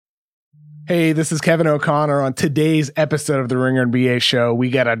Hey, this is Kevin O'Connor. On today's episode of the Ringer NBA show,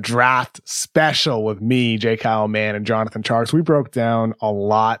 we got a draft special with me, Kyle Mann, and Jonathan Tjarks. We broke down a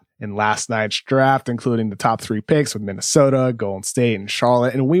lot in last night's draft, including the top 3 picks with Minnesota, Golden State, and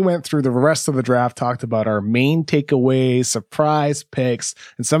Charlotte. And we went through the rest of the draft, talked about our main takeaways, surprise picks,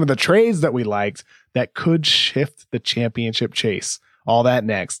 and some of the trades that we liked that could shift the championship chase. All that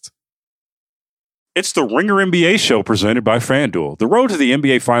next. It's the Ringer NBA show presented by FanDuel. The road to the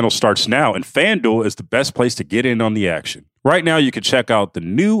NBA Finals starts now, and FanDuel is the best place to get in on the action. Right now, you can check out the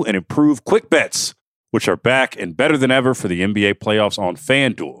new and improved Quick Bets, which are back and better than ever for the NBA playoffs on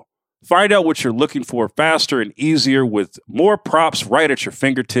FanDuel. Find out what you're looking for faster and easier with more props right at your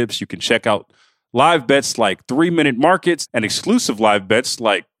fingertips. You can check out live bets like 3-minute markets and exclusive live bets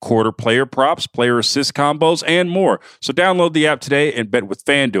like quarter player props, player assist combos, and more. So download the app today and bet with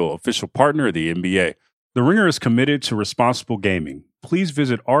FanDuel, official partner of the NBA. The Ringer is committed to responsible gaming. Please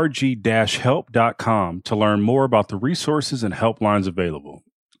visit rg-help.com to learn more about the resources and helplines available.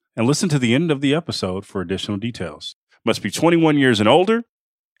 And listen to the end of the episode for additional details. Must be 21 years and older,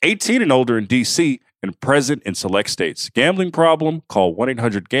 18 and older in D.C., and present in select states. Gambling problem? Call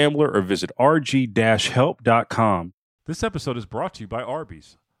 1-800-GAMBLER or visit rg-help.com. This episode is brought to you by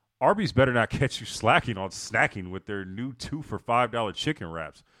Arby's. Arby's better not catch you slacking on snacking with their new 2 for $5 chicken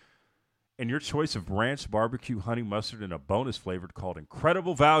wraps. And your choice of ranch, barbecue, honey mustard, and a bonus flavored called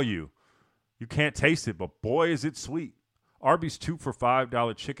Incredible Value. You can't taste it, but boy, is it sweet. Arby's 2 for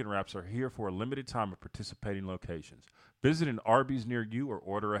 $5 chicken wraps are here for a limited time at participating locations. Visit an Arby's near you or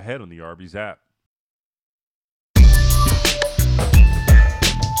order ahead on the Arby's app.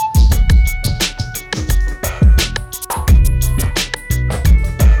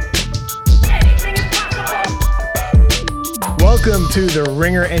 Welcome to the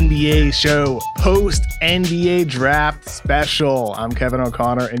Ringer NBA show, post-NBA draft special. I'm Kevin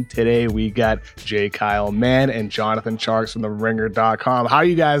O'Connor, and today we got Kyle Mann and Jonathan Tjarks from the Ringer.com. How are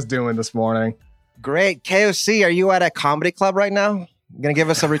you guys doing this morning? Great. KOC, are you at a comedy club right now? You going to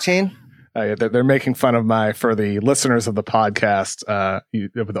give us a routine? Yeah, they're making fun of for the listeners of the podcast,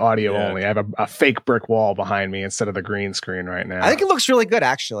 with audio only. I have a fake brick wall behind me instead of the green screen right now. I think it looks really good,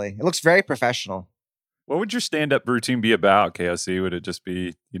 actually. It looks very professional. What would your stand-up routine be about, KOC? Would it just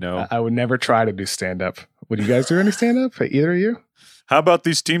be, I would never try to do stand-up. Would you guys do any stand-up? Either of you? How about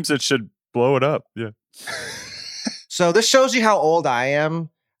these teams that should blow it up? Yeah. So this shows you how old I am.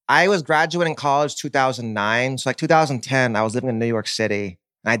 I was graduating college 2009. So 2010, I was living in New York City.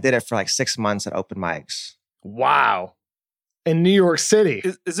 And I did it for 6 months at open mics. Wow. In New York City.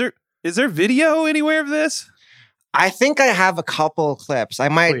 Is there video anywhere of this? I think I have a couple clips. I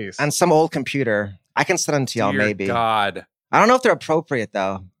might, Please. On some old computer. I can send them to y'all, Dear maybe. God. I don't know if they're appropriate,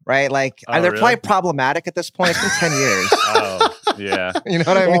 though. Right? They're really? probably problematic at this point. It's been 10 years. Oh, yeah. You know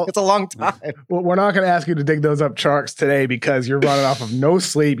what I mean? It's a long time. Well, we're not going to ask you to dig those up, Tjarks, today because you're running off of no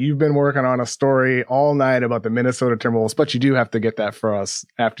sleep. You've been working on a story all night about the Minnesota Timberwolves, but you do have to get that for us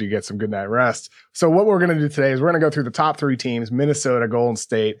after you get some good night rest. So what we're going to do today is we're going to go through the top 3 teams, Minnesota, Golden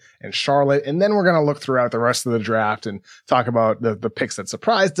State, and Charlotte, and then we're going to look throughout the rest of the draft and talk about the picks that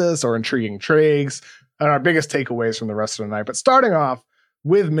surprised us or intriguing trades and our biggest takeaways from the rest of the night. But starting off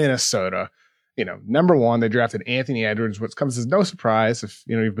with Minnesota, number one, they drafted Anthony Edwards, which comes as no surprise if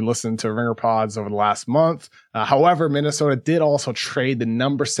you've been listening to Ringer Pods over the last month. However, Minnesota did also trade the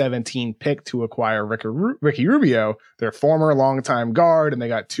number 17 pick to acquire Ricky Rubio, their former longtime guard, and they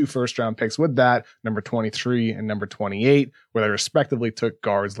got 2 first-round picks with that, number 23 and number 28, where they respectively took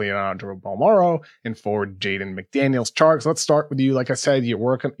guards Leonardo Balmaro and forward Jaden McDaniels. Tjarks, let's start with you. Like I said, you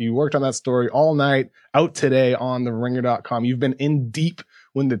worked on that story all night, out today on the Ringer.com. You've been in deep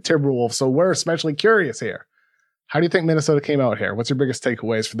with the Timberwolves, so we're especially curious here. How do you think Minnesota came out here? What's your biggest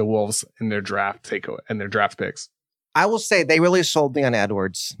takeaways for the Wolves in their draft picks? I will say they really sold me on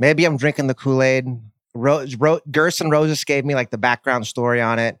Edwards. Maybe I'm drinking the Kool-Aid. Gerson Roses gave me the background story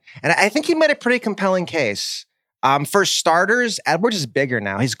on it. And I think he made a pretty compelling case. For starters, Edwards is bigger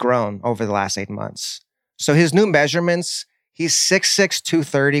now. He's grown over the last 8 months. So his new measurements, he's 6'6",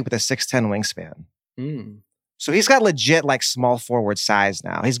 230 with a 6'10" wingspan. So he's got legit small forward size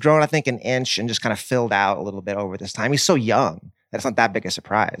now. He's grown, I think, an inch and just kind of filled out a little bit over this time. He's so young that it's not that big a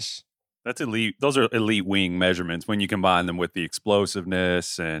surprise. That's elite. Those are elite wing measurements when you combine them with the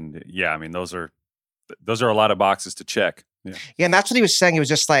explosiveness. And those are a lot of boxes to check. Yeah, and that's what he was saying. He was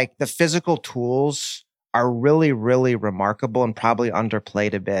just the physical tools are really, really remarkable and probably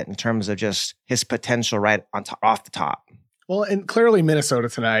underplayed a bit in terms of just his potential right off the top. Well, and clearly Minnesota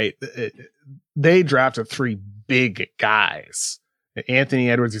tonight, they drafted 3 big guys. Anthony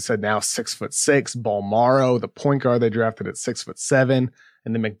Edwards, you said now 6'6", Balmaro, the point guard they drafted at 6'7",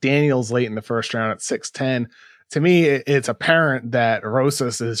 and then McDaniels late in the first round at 6'10". To me, it's apparent that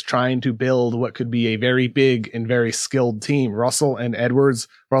Rosas is trying to build what could be a very big and very skilled team. Russell and Edwards,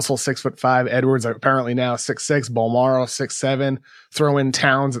 Russell 6'5", Edwards are apparently now 6'6", Bolmaro 6'7", throw in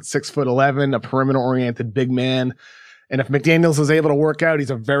Towns at 6'11", a perimeter-oriented big man. And if McDaniels is able to work out, he's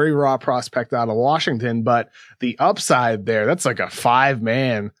a very raw prospect out of Washington. But the upside there, that's like a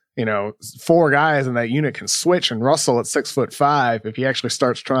 5-man, 4 guys in that unit can switch. And Russell at 6'5", if he actually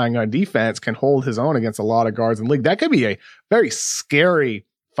starts trying on defense, can hold his own against a lot of guards in the league. That could be a very scary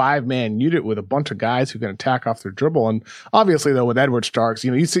 5-man unit with a bunch of guys who can attack off their dribble. And obviously, though, with Edwards, Tjarks,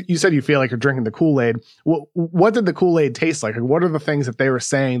 you said you feel like you're drinking the Kool-Aid. What did the Kool-Aid taste like? What are the things that they were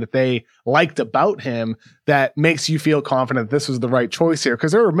saying that they liked about him that makes you feel confident this was the right choice here?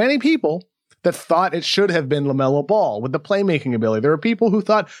 Because there were many people that thought it should have been LaMelo Ball with the playmaking ability. There were people who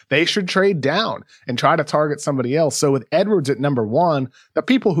thought they should trade down and try to target somebody else. So with Edwards at number 1, the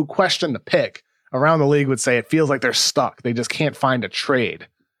people who question the pick around the league would say it feels like they're stuck. They just can't find a trade.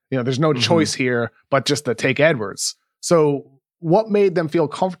 There's no choice here but just to take Edwards. So what made them feel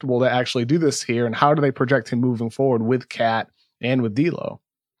comfortable to actually do this here, and how do they project him moving forward with Cat and with D'Lo?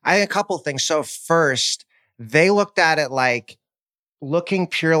 I think a couple of things. So first, they looked at it like looking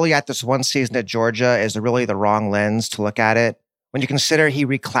purely at this one season at Georgia is really the wrong lens to look at it. When you consider he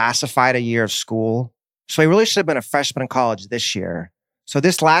reclassified a year of school. So he really should have been a freshman in college this year. So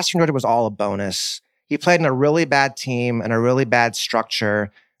this last year in Georgia was all a bonus. He played in a really bad team and a really bad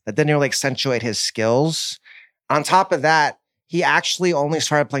structure that didn't really accentuate his skills. On top of that, he actually only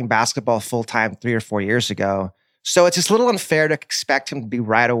started playing basketball full-time 3 or 4 years ago. So it's just a little unfair to expect him to be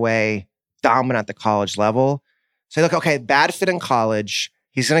right away dominant at the college level. So look, okay, bad fit in college.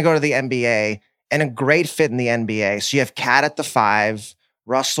 He's going to go to the NBA, and a great fit in the NBA. So you have Cat at the 5,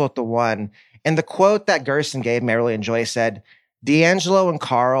 Russell at the 1. And the quote that Gerson gave me, I really enjoy, said, D'Angelo and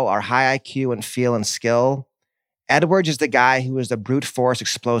Carl are high IQ and feel and skill. Edwards is the guy who is the brute force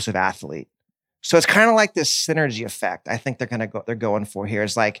explosive athlete. So it's kind of like this synergy effect. I think they're going for here.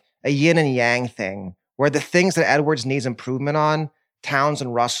 It's like a yin and yang thing where the things that Edwards needs improvement on, Towns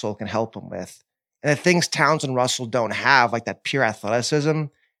and Russell can help him with. And the things Towns and Russell don't have, like that pure athleticism,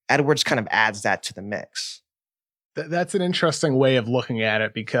 Edwards kind of adds that to the mix. That's an interesting way of looking at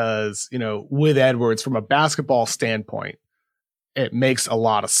it because, with Edwards, from a basketball standpoint, it makes a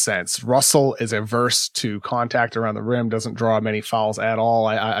lot of sense. Russell is averse to contact around the rim, doesn't draw many fouls at all.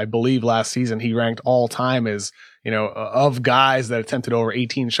 I believe last season he ranked all time as, of guys that attempted over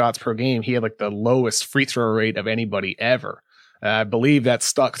 18 shots per game, he had like the lowest free throw rate of anybody ever. I believe that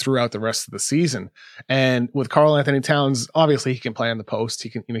stuck throughout the rest of the season. And with Karl Anthony Towns, obviously he can play on the post. He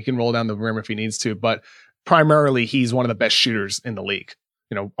can roll down the rim if he needs to, but primarily he's one of the best shooters in the league,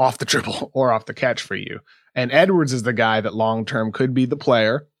 off the dribble or off the catch for you. And Edwards is the guy that long-term could be the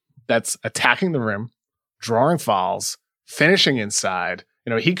player that's attacking the rim, drawing fouls, finishing inside.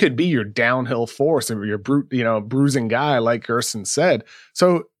 He could be your downhill force or your bruising guy, like Gerson said.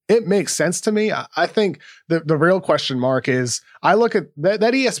 So it makes sense to me. I think the real question mark is I look at that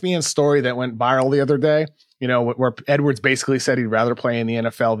ESPN story that went viral the other day, where Edwards basically said he'd rather play in the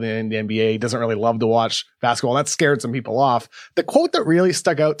NFL than in the NBA. He doesn't really love to watch basketball. That scared some people off. The quote that really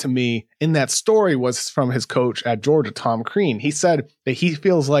stuck out to me in that story was from his coach at Georgia, Tom Crean. He said that he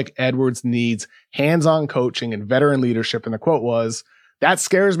feels like Edwards needs hands-on coaching and veteran leadership. And the quote was, "That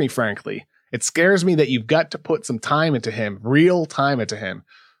scares me, frankly. It scares me that you've got to put some time into him, real time into him."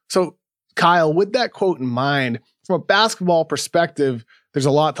 So, Kyle, with that quote in mind, from a basketball perspective, there's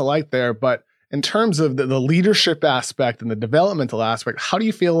a lot to like there, but in terms of the leadership aspect and the developmental aspect, how do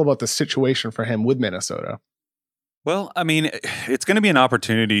you feel about the situation for him with Minnesota? Well, I mean, it's going to be an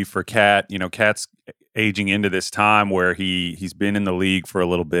opportunity for Cat. Cat's aging into this time where he's been in the league for a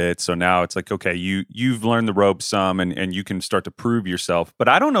little bit. So now it's like, okay, you've learned the ropes some and you can start to prove yourself. But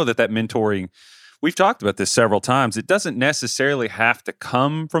I don't know that mentoring, we've talked about this several times, it doesn't necessarily have to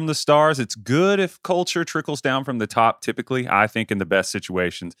come from the stars. It's good if culture trickles down from the top, typically, I think, in the best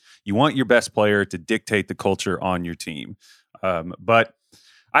situations. You want your best player to dictate the culture on your team. But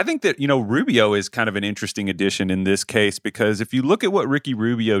I think that, Rubio is kind of an interesting addition in this case because if you look at what Ricky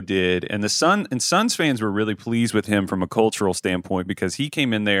Rubio did, and Suns fans were really pleased with him from a cultural standpoint because he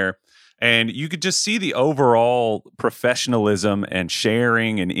came in there and you could just see the overall professionalism and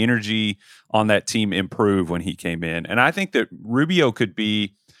sharing and energy on that team improve when he came in. And I think that Rubio could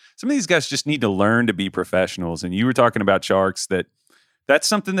be, some of these guys just need to learn to be professionals. And you were talking about Tjarks, that's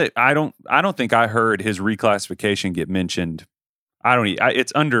something that I don't think I heard his reclassification get mentioned.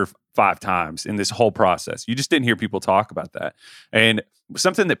 It's under 5 times in this whole process. You just didn't hear people talk about that. And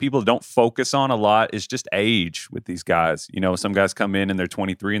something that people don't focus on a lot is just age with these guys. You know, some guys come in and they're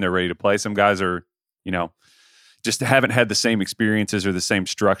 23 and they're ready to play. Some guys are, you know, just haven't had the same experiences or the same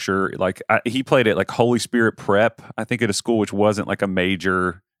structure. Like he played at like Holy Spirit Prep, I think, at a school which wasn't like a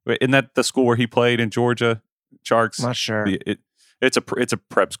major. Isn't that the school where he played in Georgia? Tjarks? Not sure. It's a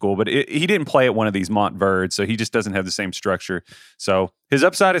prep school, but he didn't play at one of these Montverdes, so he just doesn't have the same structure. So his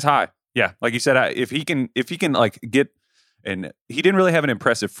upside is high. Yeah, like you said, if he can like get, and he didn't really have an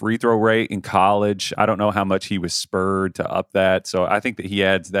impressive free throw rate in college. I don't know how much he was spurred to up that. So I think that he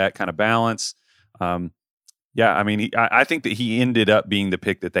adds that kind of balance. Yeah, I mean, I think that he ended up being the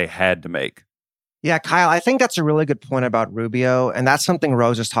pick that they had to make. Yeah, Kyle, I think that's a really good point about Rubio, and that's something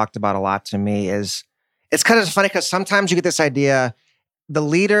Rose has talked about a lot to me. Is it's kind of funny because sometimes you get this idea, the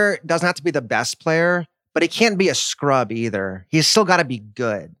leader doesn't have to be the best player, but he can't be a scrub either. He's still got to be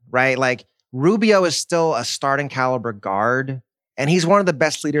good, right? Like Rubio is still a starting caliber guard, and he's one of the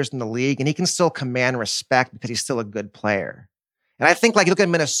best leaders in the league, and he can still command respect because he's still a good player. And I think, like, you look at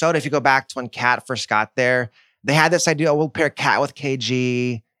Minnesota, if you go back to when Cat first got there, they had this idea, we'll pair Cat with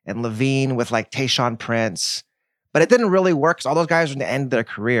KG and Levine with like Tayshaun Prince. But it didn't really work because all those guys are in the end of their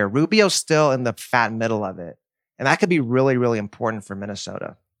career. Rubio's still in the fat middle of it. And that could be really, really important for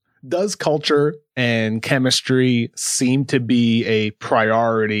Minnesota. Does culture and chemistry seem to be a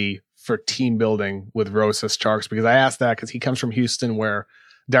priority for team building with Rose's Tjarks? Because I asked that because he comes from Houston, where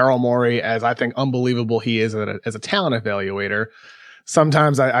Daryl Morey, as I think unbelievable he is as a talent evaluator,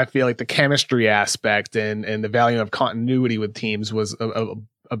 sometimes I feel like the chemistry aspect and the value of continuity with teams was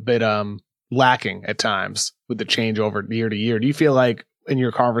a bit lacking at times with the changeover year to year. Do you feel like in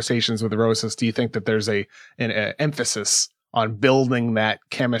your conversations with Rosas, do you think that there's an emphasis on building that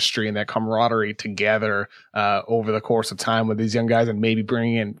chemistry and that camaraderie together over the course of time with these young guys, and maybe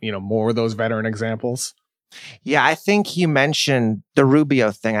bringing in, you know, more of those veteran examples? Yeah, I think you mentioned the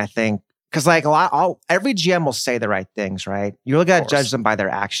Rubio thing, I think, because like every GM will say the right things, right? You really got to judge them by their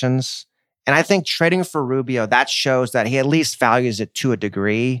actions. And I think trading for Rubio, that shows that he at least values it to a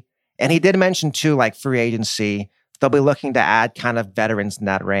degree. And he did mention too, like free agency, they'll be looking to add kind of veterans in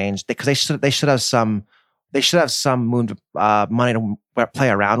that range because they should have some money to play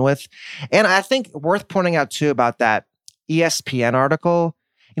around with. And I think worth pointing out too about that ESPN article,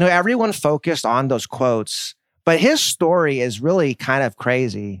 you know, everyone focused on those quotes, but his story is really kind of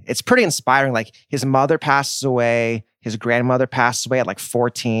crazy. It's pretty inspiring. Like his mother passes away, his grandmother passes away at like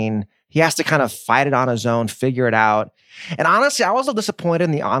 14. He has to kind of fight it on his own, figure it out. And honestly, I was a little disappointed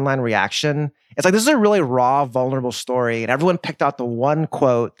in the online reaction. It's like, this is a really raw, vulnerable story. And everyone picked out the one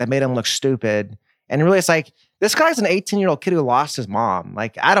quote that made him look stupid. And really, it's like, this guy's an 18-year-old kid who lost his mom.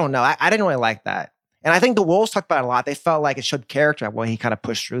 Like, I don't know. I didn't really like that. And I think the Wolves talked about it a lot. They felt like it showed character when he kind of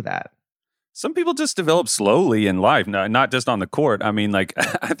pushed through that. Some people just develop slowly in life, not just on the court. I mean, like,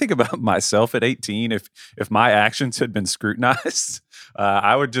 I think about myself at 18. If my actions had been scrutinized,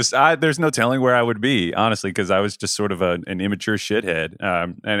 I would there's no telling where I would be, honestly, because I was just sort of an immature shithead.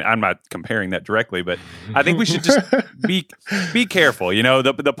 And I'm not comparing that directly, but I think we should just be careful. You know,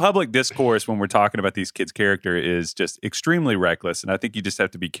 the public discourse when we're talking about these kids' character is just extremely reckless, and I think you just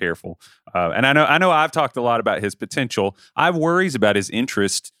have to be careful. And I know I've talked a lot about his potential. I have worries about his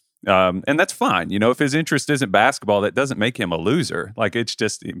interest. And that's fine. You know, if his interest isn't basketball, that doesn't make him a loser. Like, it's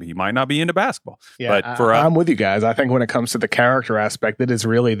just, he might not be into basketball. Yeah, but I'm with you guys. I think when it comes to the character aspect, it is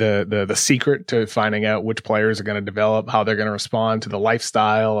really the secret to finding out which players are going to develop, how they're going to respond to the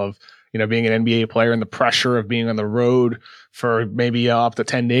lifestyle of, you know, being an NBA player and the pressure of being on the road for maybe up to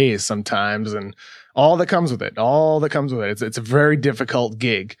 10 days sometimes, and all that comes with it. It's a very difficult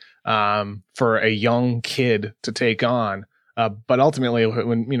gig for a young kid to take on. But ultimately,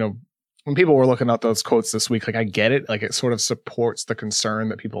 when people were looking at those quotes this week, like, I get it. Like, it sort of supports the concern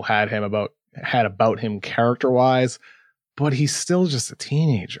that people had about him character-wise, but he's still just a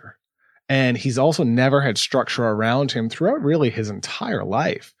teenager. And he's also never had structure around him throughout really his entire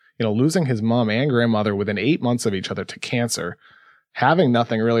life. You know, losing his mom and grandmother within 8 months of each other to cancer, having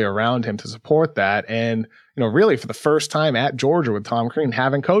nothing really around him to support that. And, you know, really for the first time at Georgia with Tom Crean,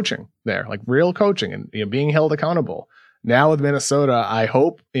 having coaching there, like real coaching and, you know, being held accountable. Now with Minnesota, I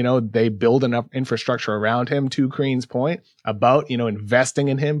hope, you know, they build enough infrastructure around him, to Crean's point about, you know, investing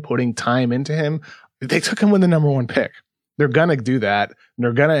in him, putting time into him. They took him with the number 1 pick. They're going to do that. And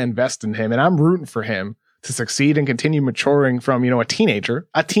they're going to invest in him. And I'm rooting for him to succeed and continue maturing from, you know, a teenager,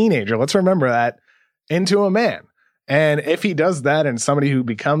 let's remember that, into a man. And if he does that, and somebody who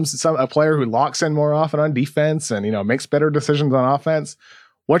becomes a player who locks in more often on defense and, you know, makes better decisions on offense,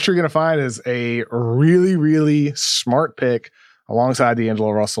 what you're going to find is a really, really smart pick, alongside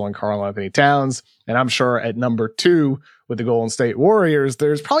D'Angelo Russell and Karl Anthony Towns. And I'm sure at number 2 with the Golden State Warriors,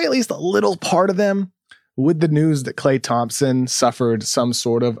 there's probably at least a little part of them with the news that Klay Thompson suffered some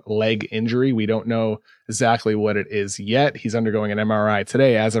sort of leg injury. We don't know exactly what it is yet. He's undergoing an MRI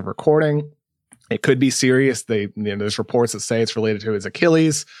today as of recording. It could be serious. There's reports that say it's related to his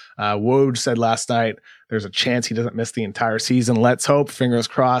Achilles. Woj said last night there's a chance he doesn't miss the entire season. Let's hope, fingers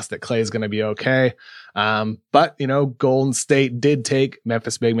crossed, that Klay is going to be okay. But, Golden State did take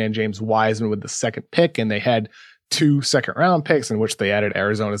Memphis big man James Wiseman with the second pick, and they had 2 second-round picks in which they added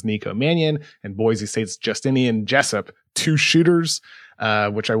Arizona's Nico Mannion and Boise State's Justinian Jessup, 2 shooters,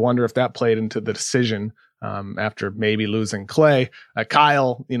 which I wonder if that played into the decision after maybe losing Klay.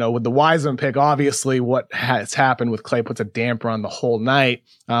 Kyle, with the Wiseman pick, obviously what has happened with Klay puts a damper on the whole night.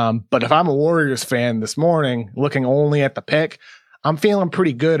 But if I'm a Warriors fan this morning, looking only at the pick, I'm feeling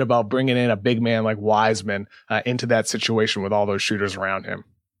pretty good about bringing in a big man like Wiseman into that situation with all those shooters around him.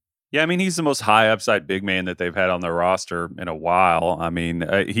 Yeah, I mean, he's the most high upside big man that they've had on their roster in a while. I mean,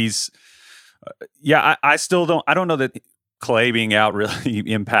 I still don't know that Klay being out really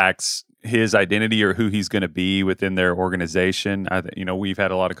impacts his identity or who he's going to be within their organization. We've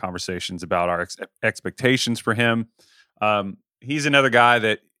had a lot of conversations about our expectations for him. He's another guy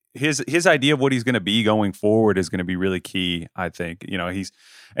that his idea of what he's going to be going forward is going to be really key. I think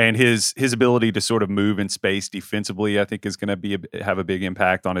his ability to sort of move in space defensively, I think, is going to have a big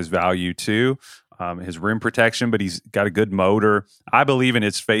impact on his value too. His rim protection, but he's got a good motor. I believe in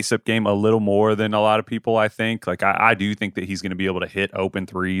his face-up game a little more than a lot of people, I think. Like, I do think that he's going to be able to hit open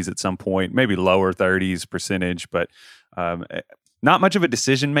threes at some point, maybe lower 30s percentage, but not much of a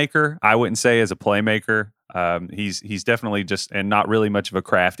decision maker, I wouldn't say, as a playmaker. He's definitely and not really much of a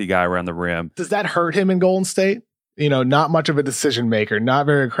crafty guy around the rim. Does that hurt him in Golden State? Not much of a decision maker, not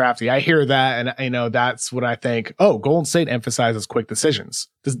very crafty. I hear that, and that's what I think. Oh, Golden State emphasizes quick decisions.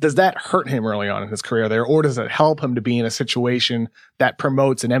 Does that hurt him early on in his career there, or does it help him to be in a situation that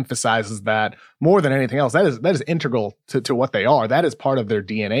promotes and emphasizes that more than anything else? That is integral to what they are. That is part of their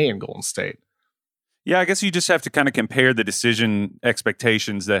DNA in Golden State. Yeah, I guess you just have to kind of compare the decision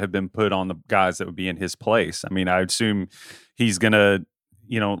expectations that have been put on the guys that would be in his place. I mean, I would assume he's going to,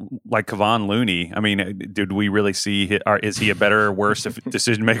 like Kevon Looney. I mean, did we really see is he a better or worse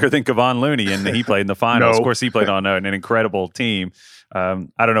decision maker than Kevon Looney? And he played in the finals. No. Of course, he played on an incredible team. I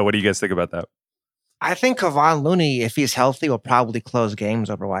don't know. What do you guys think about that? I think Kevon Looney, if he's healthy, will probably close games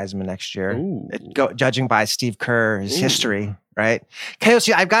over Wiseman next year. Judging by Steve Kerr's history, right?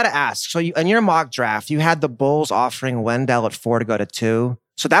 KOC, I've got to ask. So in your mock draft, you had the Bulls offering Wendell at 4 to go to 2.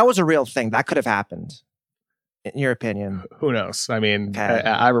 So that was a real thing. That could have happened, in your opinion. Who knows? I mean,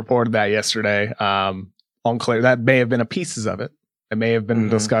 I reported that yesterday. Unclear. That may have been a pieces of it. It may have been a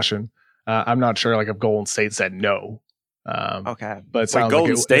discussion. I'm not sure if Golden State said no. But it sounds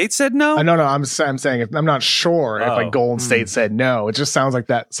Golden State said no. No. I'm saying I'm not sure if Golden State said no. It just sounds like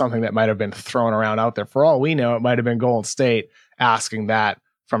that's something that might have been thrown around out there. For all we know, it might have been Golden State asking that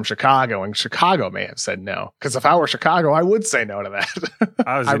from Chicago, and Chicago may have said no. Because if I were Chicago, I would say no to that.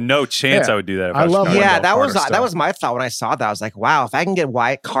 I was no chance I would do that. If I love Chicago. Yeah, that was my thought when I saw that. I was like, wow, if I can get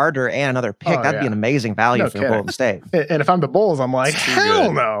Wyatt Carter and another pick, that'd be an amazing value for Golden State. And if I'm the Bulls, I'm like,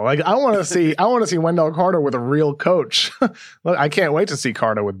 hell no. I want to see Wendell Carter with a real coach. Look, I can't wait to see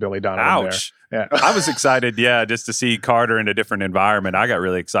Carter with Billy Donovan there. Yeah. I was excited, just to see Carter in a different environment. I got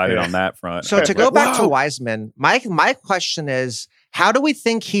really excited on that front. So to go back to Wiseman, my question is, how do we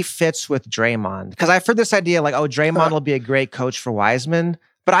think he fits with Draymond? Because I've heard this idea Draymond will be a great coach for Wiseman,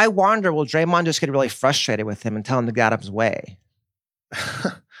 but I wonder, will Draymond just get really frustrated with him and tell him to get out of his way?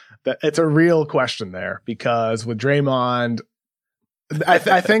 It's a real question there, because with Draymond, I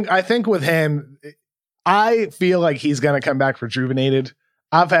think with him, I feel like he's going to come back rejuvenated.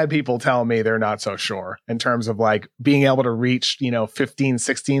 I've had people tell me they're not so sure in terms of being able to reach, 15,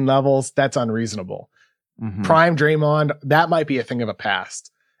 16 levels. That's unreasonable. Mm-hmm. Prime Draymond, that might be a thing of the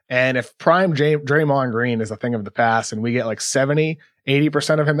past. And if prime Draymond Green is a thing of the past and we get 70,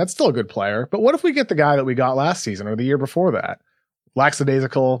 80% of him, that's still a good player. But what if we get the guy that we got last season or the year before that?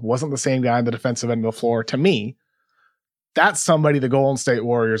 Lackadaisical, wasn't the same guy on the defensive end of the floor. To me, that's somebody the Golden State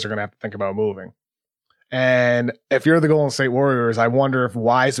Warriors are going to have to think about moving. And if you're the Golden State Warriors, I wonder if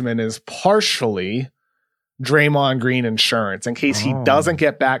Wiseman is partially Draymond Green insurance in case he doesn't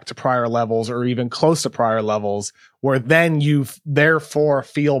get back to prior levels or even close to prior levels, where then you therefore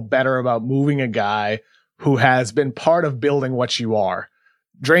feel better about moving a guy who has been part of building what you are.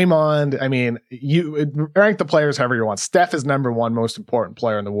 Draymond, I mean, you rank the players however you want. Steph is number 1 most important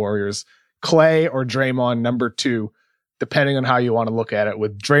player in the Warriors. Klay or Draymond, number 2, depending on how you want to look at it.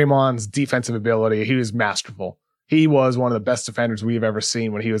 With Draymond's defensive ability, he was masterful. He was one of the best defenders we've ever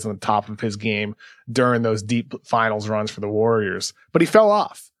seen when he was on the top of his game during those deep finals runs for the Warriors. But he fell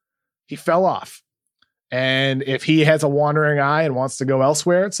off. And if he has a wandering eye and wants to go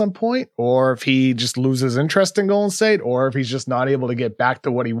elsewhere at some point, or if he just loses interest in Golden State, or if he's just not able to get back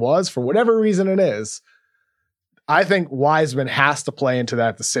to what he was for whatever reason it is, I think Wiseman has to play into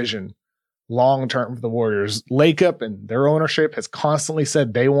that decision long-term for the Warriors. Lakeup and their ownership has constantly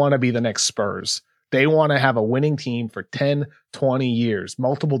said they want to be the next Spurs. They want to have a winning team for 10, 20 years,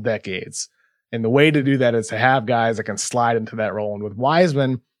 multiple decades. And the way to do that is to have guys that can slide into that role. And with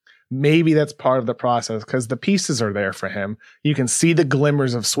Wiseman, maybe that's part of the process because the pieces are there for him. You can see the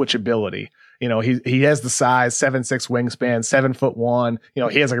glimmers of switchability. You know, he has the size, 7'6" wingspan, 7'1". You know,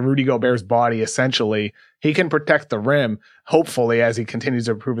 he has like Rudy Gobert's body, essentially. He can protect the rim, hopefully, as he continues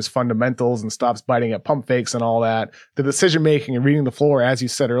to improve his fundamentals and stops biting at pump fakes and all that. The decision-making and reading the floor, as you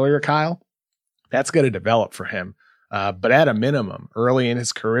said earlier, Kyle, that's going to develop for him. But at a minimum, early in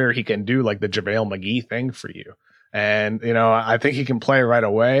his career, he can do like the JaVale McGee thing for you. And, you know, I think he can play right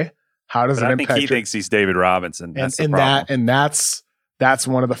away. How does it impact? I think he thinks he's David Robinson. That's the problem. That's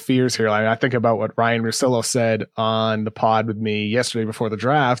one of the fears here. I think about what Ryan Russillo said on the pod with me yesterday before the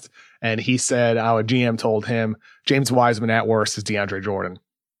draft. And he said our GM told him James Wiseman at worst is DeAndre Jordan.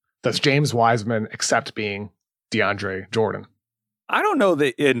 Does James Wiseman accept being DeAndre Jordan? I don't know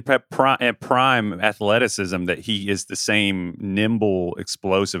that in prime athleticism that he is the same nimble,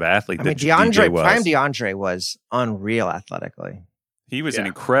 explosive athlete that DJ was. Prime DeAndre was unreal athletically. He was an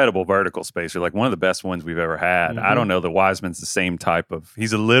incredible vertical spacer, like one of the best ones we've ever had. I don't know that Wiseman's the same type of.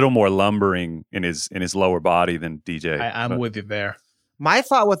 He's a little more lumbering in his lower body than DJ. I'm with you there. My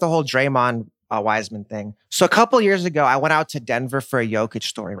thought with the whole Draymond Wiseman thing. So a couple of years ago, I went out to Denver for a Jokic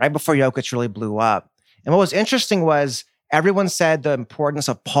story, right before Jokic really blew up. And what was interesting was everyone said the importance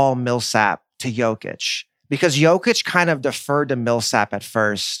of Paul Millsap to Jokic because Jokic kind of deferred to Millsap at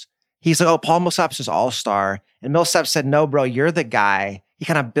first. He's like, oh, Paul Millsap's his all-star. And Millsap said, no, bro, you're the guy. He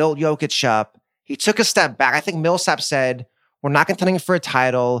kind of built Jokic up. He took a step back. I think Millsap said, we're not contending for a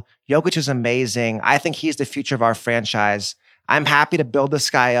title. Jokic is amazing. I think he's the future of our franchise. I'm happy to build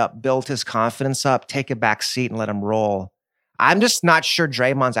this guy up, build his confidence up, take a back seat and let him roll. I'm just not sure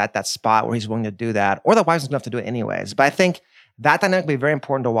Draymond's at that spot where he's willing to do that, or that Wiseman's going to have to do it anyways. But I think that dynamic will be very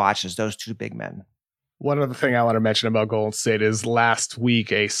important to watch as those two big men. One other thing I want to mention about Golden State is last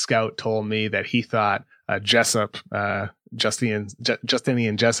week a scout told me that he thought Jessup,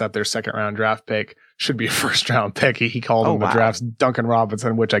 Justinian Jessup, their second round draft pick, should be a first round pick. He called him the draft's Duncan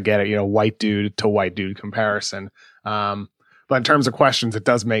Robinson, which I get it, you know, white dude to white dude comparison. But in terms of questions, it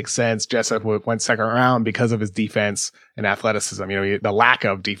does make sense. Jessup went second round because of his defense and athleticism, you know, the lack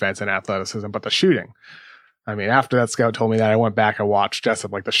of defense and athleticism, but the shooting. I mean, after that scout told me that, I went back and watched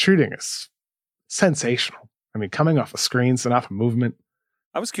Jessup. Like, the shooting is sensational. I mean, coming off of screens and off of movement.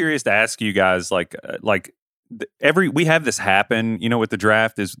 I was curious to ask you guys, we have this happen, you know, with the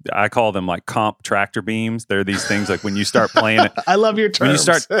draft is I call them like comp tractor beams. They're these things like when you start playing it. I love your terms.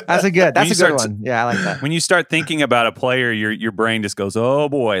 That's a good one. Yeah, I like that. When you start thinking about a player, your brain just goes, oh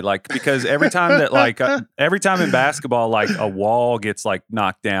boy, like, because every time that every time in basketball, like a wall gets like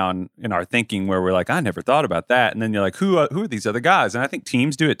knocked down in our thinking where we're like, I never thought about that. And then you're like, who are these other guys? And I think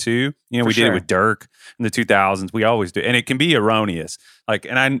teams do it too. You know, we did it with Dirk in the 2000s. We always do. And it can be erroneous. Like,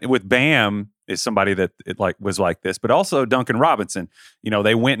 and with Bam, is somebody that was like this, but also Duncan Robinson. You know,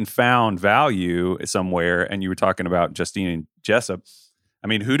 they went and found value somewhere, and you were talking about Justinian Jessup. I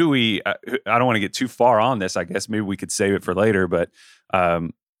mean, who do we? I don't want to get too far on this. I guess maybe we could save it for later. But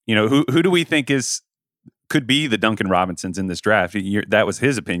you know, who do we think could be the Duncan Robinsons in this draft? That was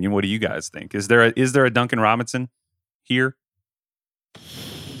his opinion. What do you guys think? Is there a Duncan Robinson here?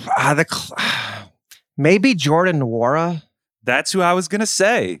 Maybe Jordan Nwora. That's who I was going to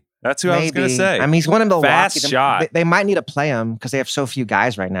say. I was going to say. I mean, he's one of Milwaukee. Fast shot. They might need to play him because they have so few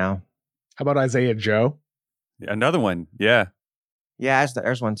guys right now. How about Isaiah Joe? Another one. Yeah. Yeah,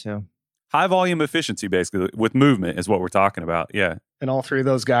 there's one too. High volume efficiency, basically, with movement is what we're talking about. Yeah. And all three of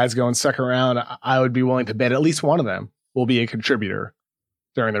those guys going second round, I would be willing to bet at least one of them will be a contributor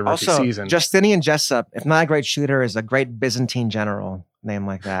during the rookie season. Justinian Jessup, if not a great shooter, is a great Byzantine general. Name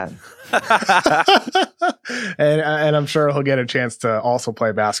like that. and I'm sure he'll get a chance to also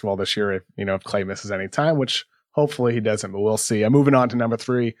play basketball this year if Clay misses any time, which hopefully he doesn't, but we'll see. Moving on to number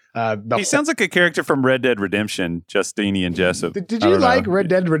 3. He sounds like a character from Red Dead Redemption, Justinian Jessup. Did you like Red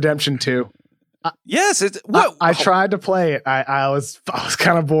Dead Redemption 2? Yes. I tried to play it. I was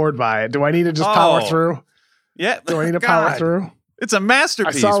kind of bored by it. Do I need to just power through? Yeah. Do I need to power through? It's a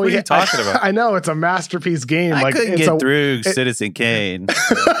masterpiece. What are you talking about? I know it's a masterpiece game. I couldn't get through Citizen Kane.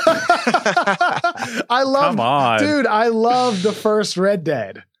 I love, Come on. dude, I love the first Red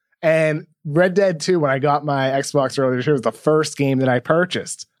Dead. And Red Dead 2, when I got my Xbox earlier this year, was the first game that I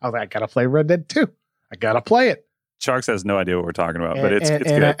purchased. I was like, I gotta play Red Dead 2. I gotta play it. Tjarks has no idea what we're talking about, but it's good.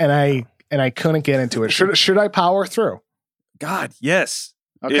 And I couldn't get into it. Should I power through? God, yes.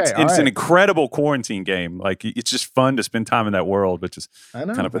 Okay, it's right. an incredible quarantine game. Like, it's just fun to spend time in that world, which is kind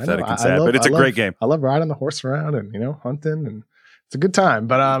of pathetic and sad, but it's a great game. I love riding the horse around and, hunting, and it's a good time.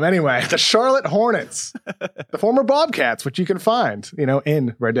 But anyway, the Charlotte Hornets, the former Bobcats, which you can find,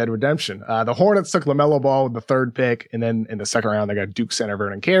 in Red Dead Redemption. The Hornets took LaMelo Ball with the third pick, and then in the second round, they got Duke center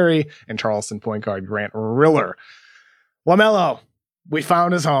Vernon Carey and Charleston point guard Grant Riller. LaMelo, we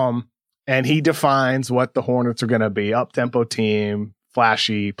found his home, and he defines what the Hornets are going to be. Up-tempo team,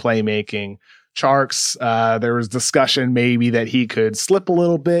 flashy playmaking. Tjarks, there was discussion maybe that he could slip a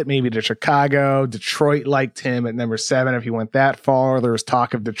little bit, maybe to Chicago. Detroit liked him at number 7 if he went that far. There was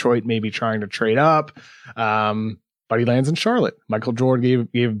talk of Detroit maybe trying to trade up, but he lands in Charlotte. Michael Jordan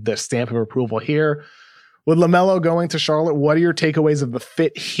gave the stamp of approval here. With LaMelo going to Charlotte, what are your takeaways of the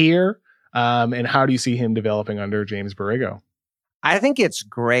fit here, and how do you see him developing under James Borrego? I think it's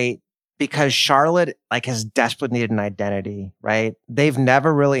great because Charlotte has desperately needed an identity, right? They've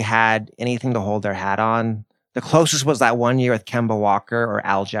never really had anything to hold their hat on. The closest was that one year with Kemba Walker or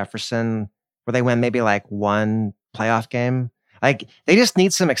Al Jefferson, where they win maybe one playoff game. They just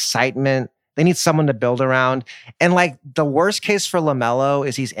need some excitement. They need someone to build around. And the worst case for LaMelo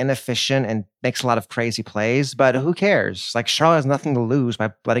is he's inefficient and makes a lot of crazy plays, but who cares? Charlotte has nothing to lose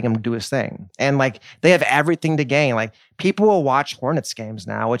by letting him do his thing. And they have everything to gain. People will watch Hornets games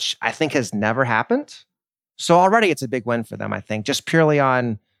now, which I think has never happened. So already it's a big win for them, I think, just purely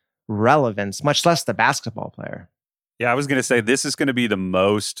on relevance, much less the basketball player. Yeah, I was going to say this is going to be the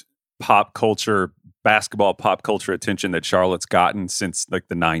most basketball pop culture attention that Charlotte's gotten since the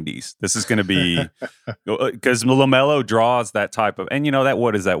 90s. This is going to be because LaMelo draws that type of, and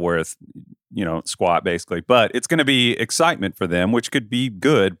what is that worth? Squat basically, but it's going to be excitement for them, which could be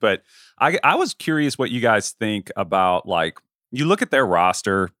good. But I was curious what you guys think about, you look at their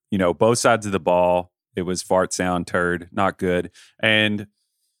roster, both sides of the ball. It was fart sound turd, not good. And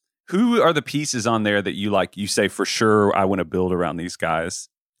who are the pieces on there that you say for sure I want to build around these guys?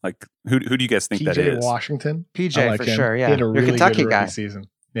 Who do you guys think that is? PJ Washington. PJ for him. sure, yeah. He had a really Kentucky good guy. season.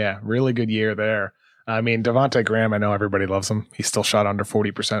 Yeah, really good year there. I mean, Devontae Graham, I know everybody loves him. He still shot under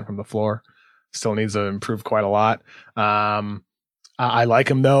 40% from the floor. Still needs to improve quite a lot. I like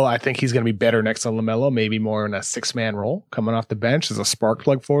him, though. I think he's going to be better next to LaMelo, maybe more in a 6-man role coming off the bench as a spark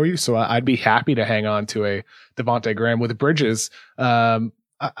plug for you. So I'd be happy to hang on to a Devontae Graham with Bridges.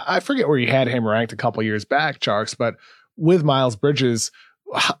 I forget where you had him ranked a couple years back, Tjarks, but with Miles Bridges,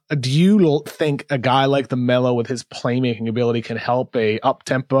 do you think a guy like the Melo with his playmaking ability can help a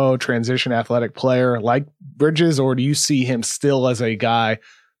up-tempo transition athletic player like Bridges, or do you see him still as a guy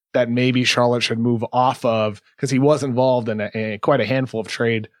that maybe Charlotte should move off of because he was involved in quite a handful of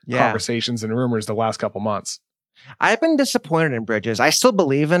trade conversations and rumors the last couple months? I've been disappointed in Bridges. I still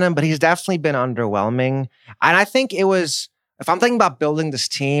believe in him, but he's definitely been underwhelming. And I think if I'm thinking about building this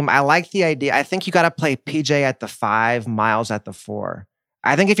team, I like the idea. I think you got to play PJ at the 5, Miles at the 4.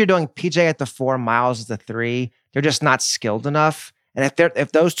 I think if you're doing PJ at the 4, Miles at the 3, they're just not skilled enough. And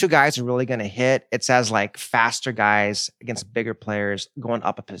if those two guys are really going to hit, it's as faster guys against bigger players going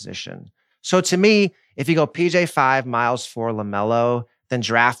up a position. So to me, if you go PJ 5, Miles 4, LaMelo, then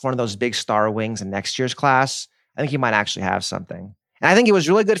draft one of those big star wings in next year's class, I think you might actually have something. And I think it was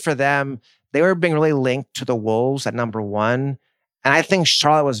really good for them. They were being really linked to the Wolves at number 1. And I think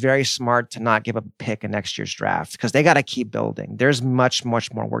Charlotte was very smart to not give up a pick in next year's draft because they got to keep building. There's much,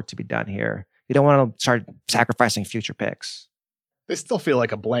 much more work to be done here. You don't want to start sacrificing future picks. They still feel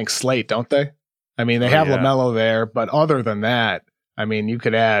like a blank slate, don't they? I mean, they have LaMelo there, but other than that, I mean, you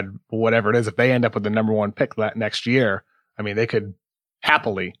could add whatever it is. If they end up with the number 1 pick that next year, I mean, they could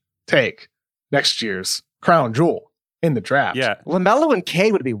happily take next year's crown jewel in the draft. Yeah. LaMelo and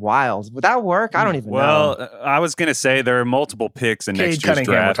Cade would be wild. Would that work? I don't even know. Well, I was going to say there are multiple picks in next year's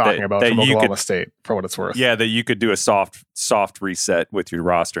draft we're talking about from Oklahoma State, for what it's worth. Yeah, that you could do a soft reset with your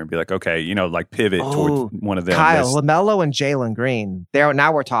roster and be like, okay, pivot towards one of them. Kyle, LaMelo and Jalen Green.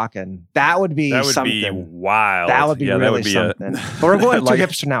 Now we're talking. That would be something. Be wild. That would be really something. But we're going too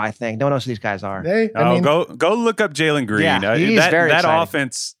hipster now, I think. No one knows who these guys are. Go look up Jalen Green. Yeah, he's very that exciting.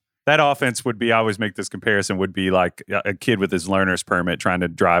 offense. That offense would be, I always make this comparison, would be like a kid with his learner's permit trying to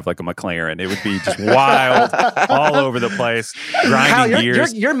drive like a McLaren. It would be just wild all over the place, grinding Kyle,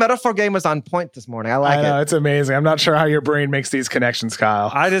 gears. Your metaphor game was on point this morning. I like it. It's amazing. I'm not sure how your brain makes these connections,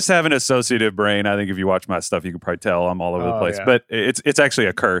 Kyle. I just have an associative brain. I think if you watch my stuff, you can probably tell I'm all over the place. Yeah. But it's actually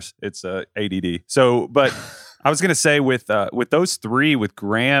a curse. It's ADD. So, but I was going to say with those three, with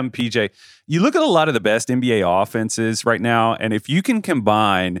Graham, PJ, you look at a lot of the best NBA offenses right now, and if you can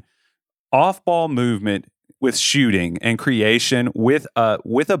combine off-ball movement with shooting and creation with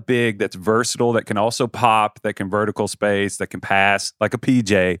a big that's versatile, that can also pop, that can vertical space, that can pass, like a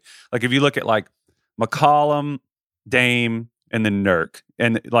PJ. Like if you look at like McCollum, Dame, and then Nurk,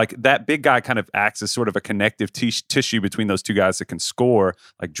 and like that big guy kind of acts as sort of a connective tissue between those two guys that can score,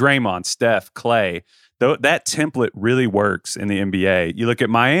 like Draymond, Steph, Clay. That template really works in the NBA. You look at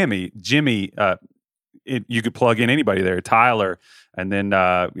Miami, Jimmy, you could plug in anybody there, Tyler, and then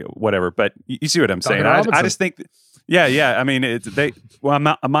whatever. But you see what I'm saying? I just think, yeah. I mean,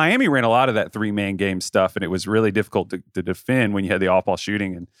 Miami ran a lot of that 3-man game stuff, and it was really difficult to defend when you had the off-ball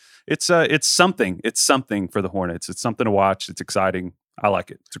shooting. And it's something. It's something for the Hornets. It's something to watch. It's exciting. I like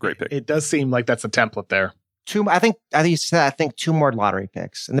it. It's a great pick. It does seem like that's a template there. I think you said, I think 2 more lottery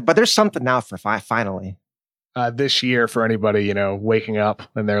picks, but there's something now for finally. This year for anybody, waking up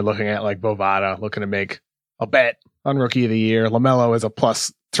and they're looking at like Bovada, looking to make a bet on Rookie of the Year. LaMelo is a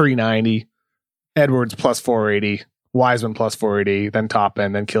plus 390, Edwards plus 480, Wiseman plus 480, then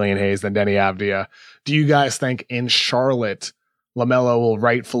Toppin, then Killian Hayes, then Denny Avdia. Do you guys think in Charlotte, LaMelo will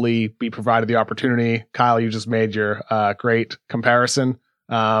rightfully be provided the opportunity? Kyle, you just made your great comparison.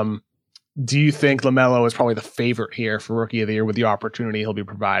 Do you think LaMelo is probably the favorite here for Rookie of the Year with the opportunity he'll be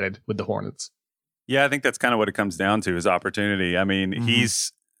provided with the Hornets? Yeah, I think that's kind of what it comes down to, is opportunity. I mean,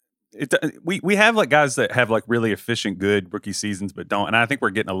 we have like guys that have like really efficient, good rookie seasons, but don't. And I think we're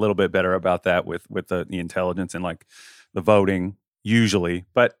getting a little bit better about that with the intelligence and like the voting usually,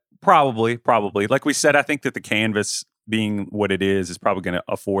 but probably like we said, I think that the canvas being what it is probably going to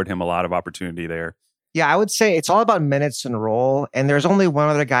afford him a lot of opportunity there. Yeah, I would say it's all about minutes and role. And there's only one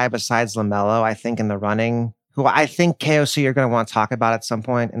other guy besides LaMelo, I think, in the running, who I think KOC you're going to want to talk about at some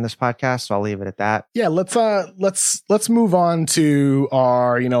point in this podcast. So I'll leave it at that. Yeah, let's move on to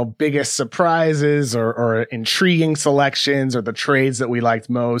our biggest surprises or intriguing selections or the trades that we liked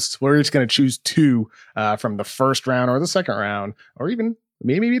most. We're just going to choose 2 from the first round or the second round, or even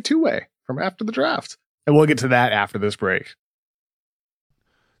maybe a 2-way from after the draft. And we'll get to that after this break.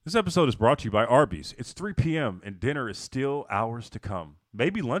 This episode is brought to you by Arby's. It's 3 p.m. and dinner is still hours to come.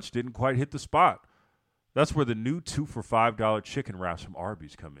 Maybe lunch didn't quite hit the spot. That's where the new 2 for $5 chicken wraps from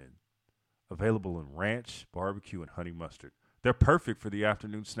Arby's come in. Available in ranch, barbecue, and honey mustard. They're perfect for the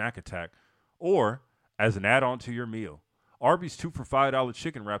afternoon snack attack or as an add-on to your meal. Arby's 2 for $5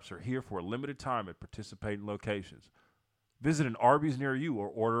 chicken wraps are here for a limited time at participating locations. Visit an Arby's near you or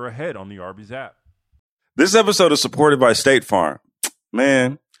order ahead on the Arby's app. This episode is supported by State Farm.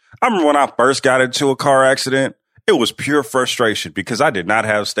 Man, I remember when I first got into a car accident, it was pure frustration because I did not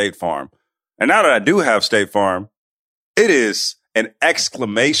have State Farm. And now that I do have State Farm, it is an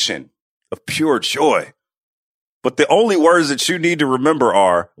exclamation of pure joy. But the only words that you need to remember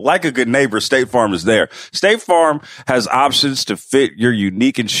are, like a good neighbor, State Farm is there. State Farm has options to fit your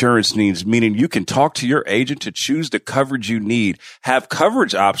unique insurance needs, meaning you can talk to your agent to choose the coverage you need, have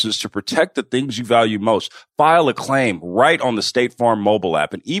coverage options to protect the things you value most, file a claim right on the State Farm mobile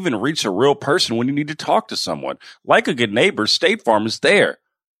app, and even reach a real person when you need to talk to someone. Like a good neighbor, State Farm is there.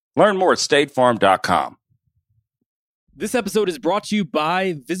 Learn more at statefarm.com. This episode is brought to you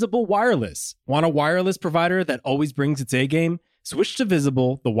by Visible Wireless. Want a wireless provider that always brings its A game? Switch to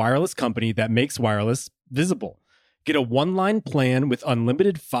Visible, the wireless company that makes wireless visible. Get a one-line plan with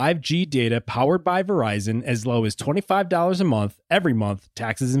unlimited 5G data powered by Verizon as low as $25 a month, every month,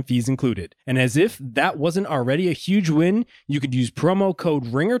 taxes and fees included. And as if that wasn't already a huge win, you could use promo code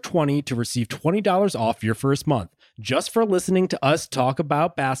RINGER20 to receive $20 off your first month, just for listening to us talk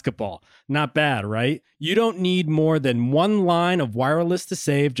about basketball. Not bad, right? You don't need more than one line of wireless to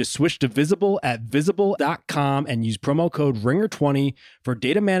save. Just switch to Visible at visible.com and use promo code RINGER20 for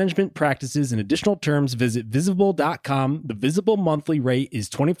data management practices and additional terms. Visit visible.com. The Visible monthly rate is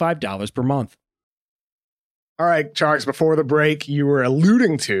 $25 per month. All right, Tjarks, before the break, you were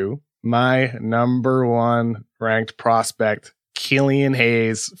alluding to my number 1 ranked prospect, Killian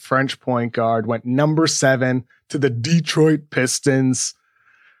Hayes, French point guard, went number 7 to the Detroit Pistons.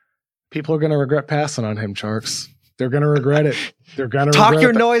 People are going to regret passing on him, Tjarks. They're going to regret it. They're going to talk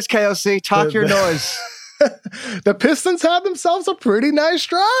your noise, KOC. Talk your noise. The Pistons had themselves a pretty nice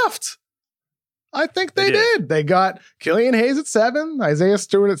draft. I think they did. They got Killian Hayes at 7, Isaiah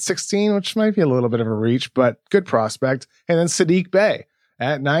Stewart at 16, which might be a little bit of a reach, but good prospect. And then Sadiq Bey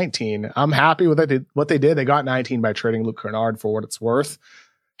at 19. I'm happy with what they did. They got 19 by trading Luke Kennard for what it's worth.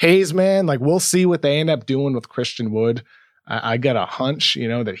 Hayes, man, like we'll see what they end up doing with Christian Wood. I got a hunch,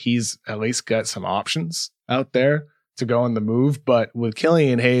 that he's at least got some options out there to go on the move. But with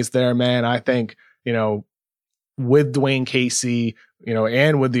Killian Hayes there, man, I think, with Dwayne Casey,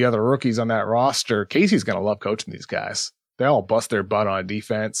 and with the other rookies on that roster, Casey's going to love coaching these guys. They all bust their butt on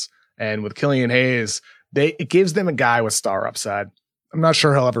defense. And with Killian Hayes, it gives them a guy with star upside. I'm not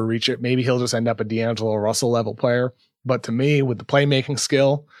sure he'll ever reach it. Maybe he'll just end up a D'Angelo Russell level player. But to me, with the playmaking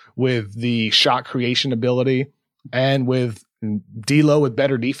skill, with the shot creation ability, and with D'Lo with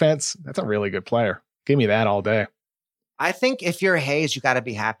better defense, that's a really good player. Give me that all day. I think if you're Hayes, you got to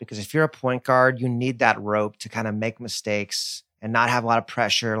be happy because if you're a point guard, you need that rope to kind of make mistakes and not have a lot of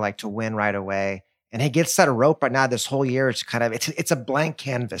pressure, like to win right away. And he gets that rope right now this whole year. It's kind of, it's a blank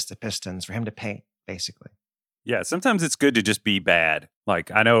canvas, the Pistons, for him to paint, basically. Yeah, sometimes it's good to just be bad.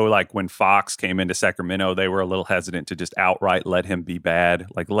 Like, I know, like, when Fox came into Sacramento, they were a little hesitant to just outright let him be bad.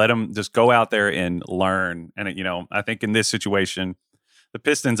 Like, let him just go out there and learn. And, I think in this situation, the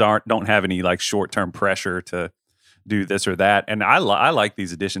Pistons don't have any, like, short-term pressure to do this or that. And I like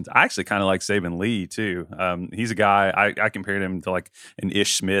these additions. I actually kind of like Saban Lee, too. He's a guy, I compared him to, like, an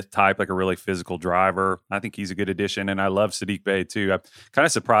Ish Smith type, like a really physical driver. I think he's a good addition. And I love Sadiq Bey, too. I'm kind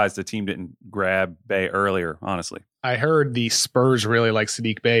of surprised the team didn't grab Bey earlier, honestly. I heard the Spurs really like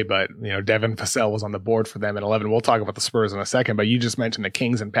Sadiq Bey, but Devin Vassell was on the board for them at 11. We'll talk about the Spurs in a second, but you just mentioned the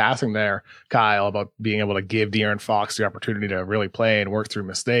Kings in passing there, Kyle, about being able to give De'Aaron Fox the opportunity to really play and work through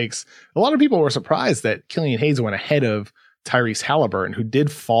mistakes. A lot of people were surprised that Killian Hayes went ahead of Tyrese Halliburton, who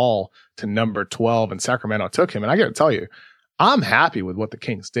did fall to number 12, and Sacramento took him. And I got to tell you, I'm happy with what the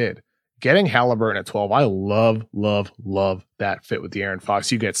Kings did. Getting Halliburton at 12, I love, love, love that fit with De'Aaron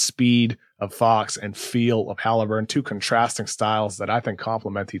Fox. You get speed of Fox and feel of Halliburton, two contrasting styles that I think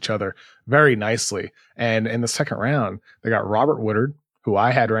complement each other very nicely. And in the second round, they got Robert Woodard, who I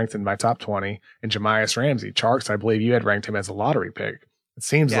had ranked in my top 20, and Jamias Ramsey. Tjarks, I believe you had ranked him as a lottery pick. It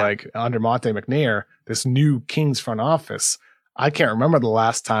seems like under Monte McNair, this new Kings front office, I can't remember the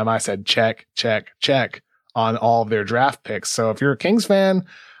last time I said check, check, check on all of their draft picks. So if you're a Kings fan,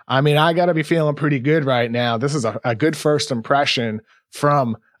 I got to be feeling pretty good right now. This is a good first impression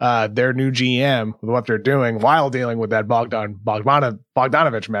from their new GM with what they're doing while dealing with that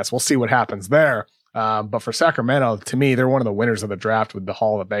Bogdanovich mess. We'll see what happens there. But for Sacramento, to me, they're one of the winners of the draft with the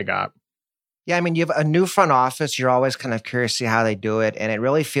haul that they got. Yeah, you have a new front office. You're always kind of curious to see how they do it. And it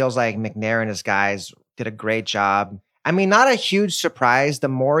really feels like McNair and his guys did a great job. Not a huge surprise. The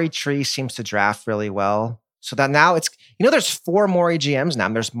Morey tree seems to draft really well. So that now it's, there's 4 Morey GMs now.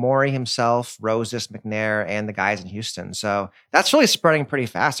 There's Morey himself, Roses, McNair, and the guys in Houston. So that's really spreading pretty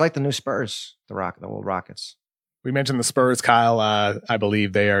fast. I like the new Spurs, the old Rockets. We mentioned the Spurs, Kyle. I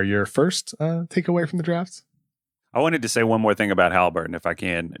believe they are your first takeaway from the draft. I wanted to say one more thing about Halliburton, if I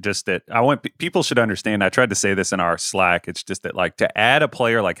can. Just that I want people should understand. I tried to say this in our Slack. It's just that, like, to add a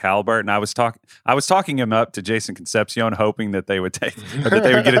player like Halliburton, I was talking him up to Jason Concepcion, hoping that they would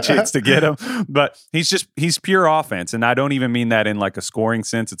get a chance to get him. But he's pure offense, and I don't even mean that in like a scoring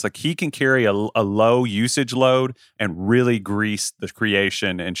sense. It's like he can carry a low usage load and really grease the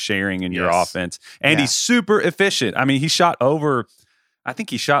creation and sharing in your offense. And he's super efficient. He shot over. I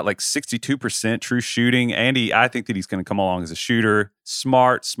think he shot like 62% true shooting. I think that he's going to come along as a shooter.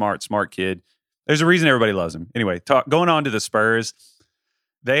 Smart kid. There's a reason everybody loves him. Anyway, going on to the Spurs.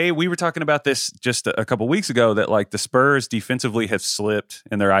 We were talking about this just a couple weeks ago that like the Spurs defensively have slipped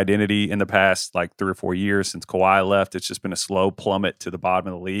in their identity in the past like 3 or 4 years since Kawhi left. It's just been a slow plummet to the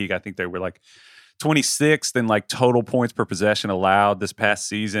bottom of the league. I think they were like 26th in like total points per possession allowed this past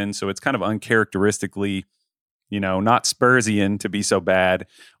season. So it's kind of uncharacteristically not Spursian to be so bad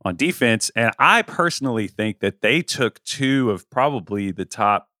on defense. And I personally think that they took 2 of probably the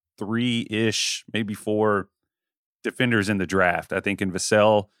top 3-ish, maybe 4 defenders in the draft. I think in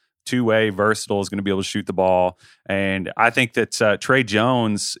Vassell, two-way, versatile, is going to be able to shoot the ball. And I think that Trey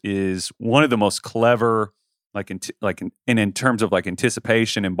Jones is one of the most clever, in terms of like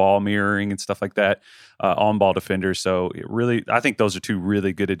anticipation and ball mirroring and stuff like that, on-ball defenders. So I think those are 2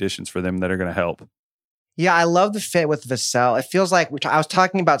 really good additions for them that are going to help. Yeah, I love the fit with Vassell. It feels like I was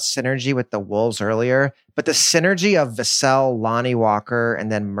talking about synergy with the Wolves earlier, but the synergy of Vassell, Lonnie Walker, and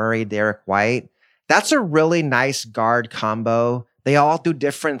then Murray, Derek White, that's a really nice guard combo. They all do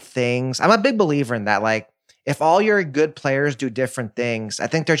different things. I'm a big believer in that. Like, if all your good players do different things, I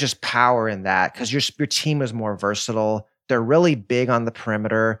think there's just power in that because your team is more versatile. They're really big on the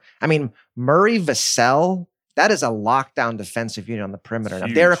perimeter. I mean, Murray, Vassell, that is a lockdown defensive unit on the perimeter. Now,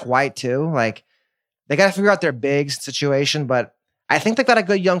 Huge. Derek White too. Like, they got to figure out their big situation, but I think they've got a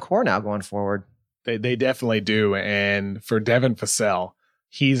good young core now going forward. They definitely do. And for Devin Vassell,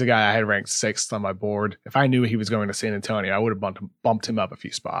 he's a guy I had ranked 6th on my board. If I knew he was going to San Antonio, I would have bumped him up a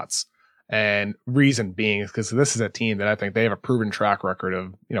few spots. And reason being is because this is a team that I think they have a proven track record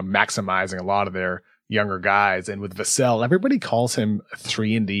of, maximizing a lot of their younger guys. And with Vassell, everybody calls him a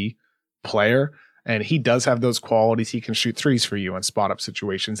 3-and-D player. And he does have those qualities. He can shoot threes for you in spot-up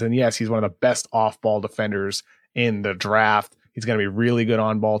situations. And yes, he's one of the best off-ball defenders in the draft. He's going to be really good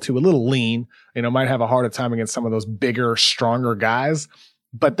on ball too. A little lean, might have a harder time against some of those bigger, stronger guys.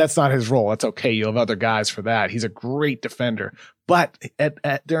 But that's not his role. That's okay. You'll have other guys for that. He's a great defender. But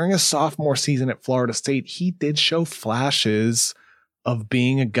during his sophomore season at Florida State, he did show flashes of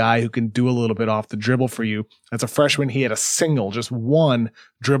being a guy who can do a little bit off the dribble for you. As a freshman, he had just one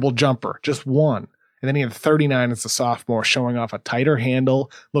dribble jumper, just one. And then he had 39 as a sophomore, showing off a tighter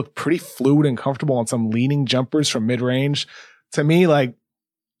handle, looked pretty fluid and comfortable on some leaning jumpers from mid-range. To me, like,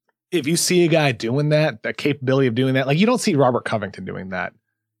 if you see a guy doing that, the capability of doing that, like, you don't see Robert Covington doing that.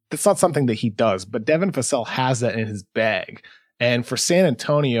 That's not something that he does, but Devin Vassell has that in his bag. And for San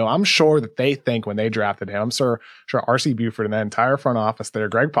Antonio, I'm sure that they think when they drafted him, I'm sure R.C. Buford and that entire front office there,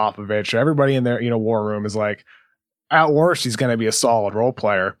 Greg Popovich, everybody in their war room is like, at worst, he's going to be a solid role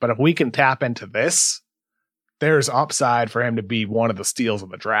player. But if we can tap into this, there's upside for him to be one of the steals of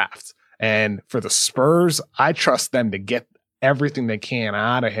the draft. And for the Spurs, I trust them to get everything they can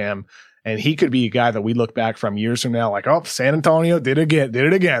out of him. And he could be a guy that we look back from years from now, like, oh, San Antonio did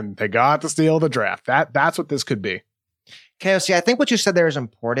it again. They got the steal of the draft. That's what this could be. KOC, I think what you said there is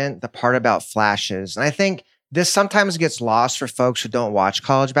important, the part about flashes. And I think this sometimes gets lost for folks who don't watch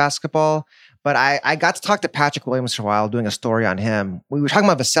college basketball. But I got to talk to Patrick Williams for a while, doing a story on him. We were talking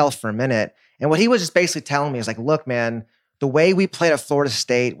about Vassell for a minute. And what he was just basically telling me is like, look, man, the way we played at Florida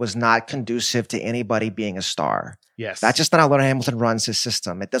State was not conducive to anybody being a star. Yes. That's just not how Leonard Hamilton runs his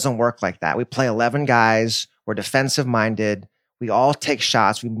system. It doesn't work like that. We play 11 guys. We're defensive minded. We all take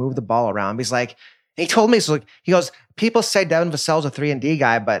shots. We move the ball around. He's like, he told me, so he goes, people say Devin Vassell's a 3-and-D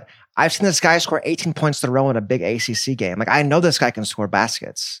guy, but I've seen this guy score 18 points in a row in a big ACC game. Like, I know this guy can score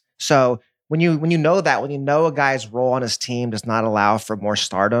baskets. So when you know that, when you know a guy's role on his team does not allow for more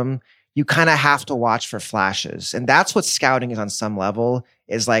stardom, you kind of have to watch for flashes. And that's what scouting is on some level,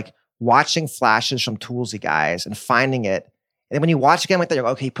 is like watching flashes from toolsy guys and finding it. And then when you watch a game like that, you're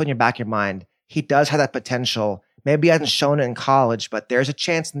like, okay, you put in your back of your mind, he does have that potential. Maybe he hasn't shown it in college, but there's a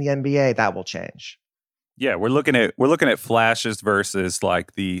chance in the NBA that will change. Yeah, we're looking at flashes versus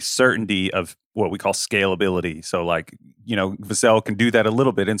like the certainty of what we call scalability. So like, Vassell can do that a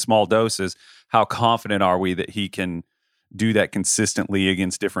little bit in small doses. How confident are we that he can do that consistently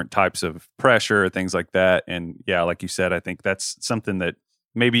against different types of pressure, things like that? And yeah, like you said, I think that's something that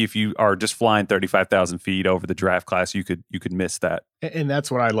maybe if you are just flying 35,000 feet over the draft class, you could miss that. And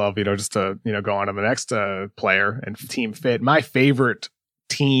that's what I love, just to, go on to the next player and team fit. My favorite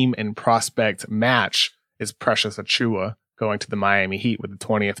team and prospect match is Precious Achiuwa going to the Miami Heat with the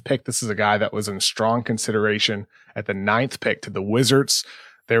 20th pick. This is a guy that was in strong consideration at the 9th pick to the Wizards.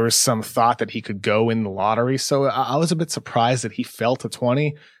 There was some thought that he could go in the lottery. So I was a bit surprised that he fell to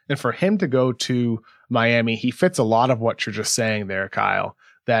 20. And for him to go to Miami, he fits a lot of what you're just saying there, Kyle,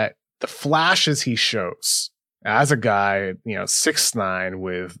 that the flashes he shows as a guy, 6'9"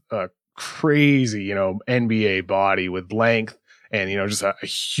 with a crazy, NBA body with length, and, just a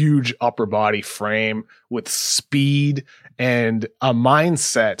huge upper body frame with speed and a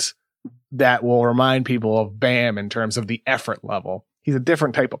mindset that will remind people of Bam in terms of the effort level. He's a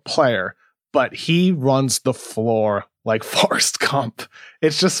different type of player, but he runs the floor like Forrest Gump.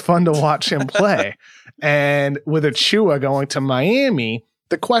 It's just fun to watch him play. And with Achiuwa going to Miami,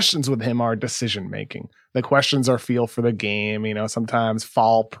 the questions with him are decision-making. The questions are feel for the game, sometimes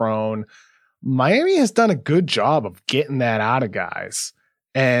foul prone. Miami has done a good job of getting that out of guys.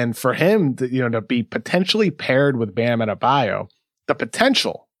 And for him to, to be potentially paired with Bam Adebayo, the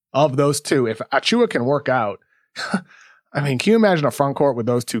potential of those two, if Achiuwa can work out, I mean, can you imagine a front court with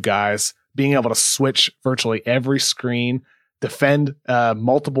those two guys being able to switch virtually every screen, defend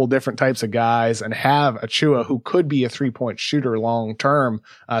multiple different types of guys, and have Achiuwa, who could be a three-point shooter long-term,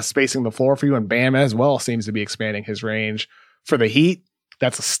 spacing the floor for you, and Bam as well seems to be expanding his range. For the Heat,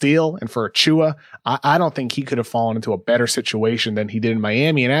 that's a steal. And for Achiuwa, I don't think he could have fallen into a better situation than he did in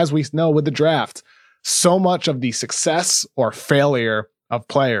Miami. And as we know with the draft, so much of the success or failure of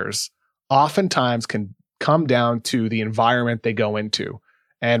players oftentimes can come down to the environment they go into.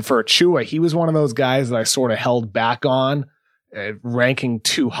 And for Achua, he was one of those guys that I sort of held back on ranking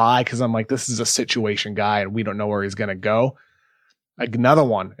too high because I'm like, this is a situation guy and we don't know where he's going to go. Another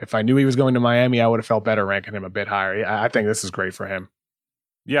one, if I knew he was going to Miami, I would have felt better ranking him a bit higher. I think this is great for him.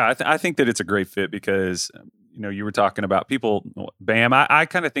 Yeah, I think that it's a great fit because, you were talking about people, Bam. I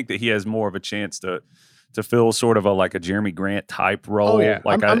kind of think that he has more of a chance to fill sort of a Jeremy Grant type role. Oh, yeah.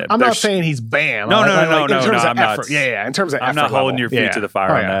 Like I'm not saying he's Bam. No. In terms of effort. Yeah, in terms of effort I'm not holding level. your feet to the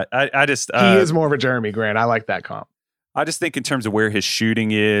fire on that. I just he is more of a Jeremy Grant. I like that comp. I just think in terms of where his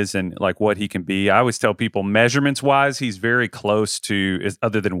shooting is and what he can be, I always tell people measurements wise, he's very close to,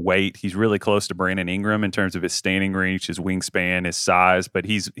 other than weight, he's really close to Brandon Ingram in terms of his standing reach, his wingspan, his size. But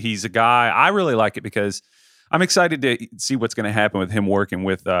he's a guy, I really like it because I'm excited to see what's going to happen with him working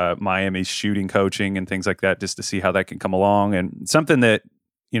with Miami's shooting coaching and things like that, just to see how that can come along. And something that,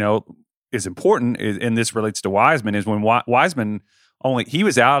 is important, and this relates to Wiseman, is when Wiseman he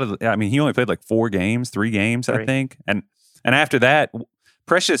was out of, he only played 3 games, I think. And after that,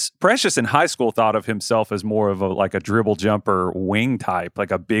 Precious in high school thought of himself as more of a dribble jumper wing type, like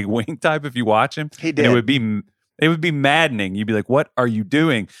a big wing type if you watch him. He did. And it would be maddening. You'd be like, what are you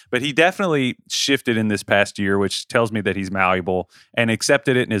doing? But he definitely shifted in this past year, which tells me that he's malleable and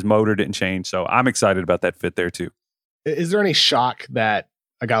accepted it and his motor didn't change. So I'm excited about that fit there too. Is there any shock that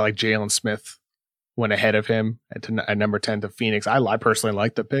a guy like Jalen Smith went ahead of him at number 10 to Phoenix? I personally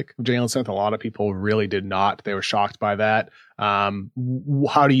like the pick of Jalen Smith. A lot of people really did not. They were shocked by that.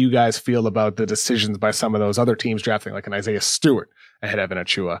 How do you guys feel about the decisions by some of those other teams drafting like an Isaiah Stewart ahead of an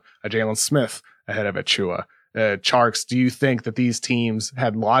Achua, a Jalen Smith ahead of Achua? Tjarks, do you think that these teams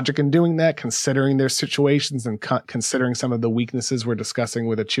had logic in doing that, considering their situations and considering some of the weaknesses we're discussing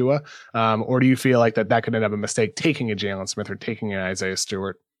with Achua? Or do you feel like that could end up a mistake taking a Jalen Smith or taking an Isaiah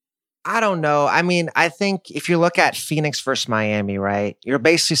Stewart? I don't know. I think if you look at Phoenix versus Miami, right, you're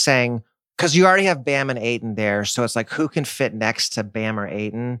basically saying, because you already have Bam and Ayton there, so it's like who can fit next to Bam or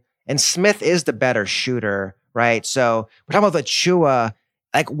Ayton? And Smith is the better shooter, right? So we're talking about Achua.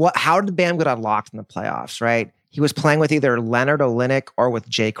 How did Bam get unlocked in the playoffs, right? He was playing with either Leonard Olynyk or with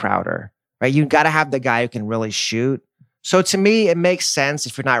Jay Crowder, right? You got to have the guy who can really shoot. So to me, it makes sense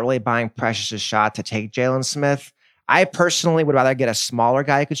if you're not really buying Precious's shot to take Jalen Smith. I personally would rather get a smaller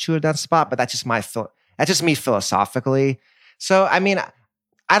guy who could shoot at that spot, but that's just me philosophically. So,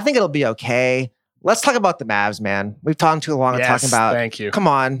 I think it'll be okay. Let's talk about the Mavs, man. We've talked too long talking about. Thank you. Come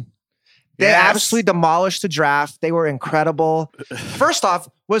on. They absolutely demolished the draft. They were incredible. First off,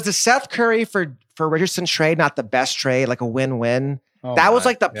 was the Seth Curry for Richardson trade not the best trade, like a win-win? That was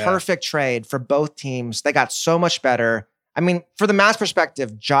the perfect trade for both teams. They got so much better. For the Mavs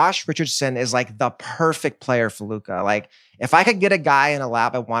perspective, Josh Richardson is the perfect player for Luka. If I could get a guy in a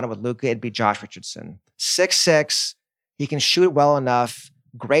lab I wanted with Luka, it'd be Josh Richardson. 6'6", he can shoot well enough,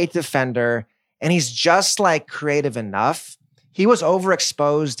 great defender, and he's just creative enough. He was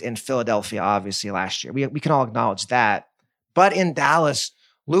overexposed in Philadelphia, obviously, last year. We can all acknowledge that. But in Dallas,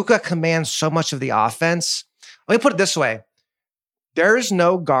 Luka commands so much of the offense. Let me put it this way. There is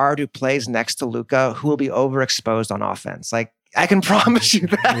no guard who plays next to Luka who will be overexposed on offense. I can promise you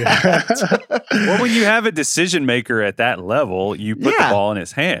that. Yeah. Well, when you have a decision maker at that level, you put the ball in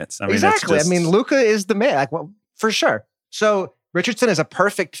his hands. Exactly. Luka is the man, for sure. So Richardson is a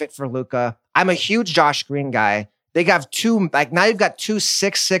perfect fit for Luka. I'm a huge Josh Green guy. They have two, now you've got 2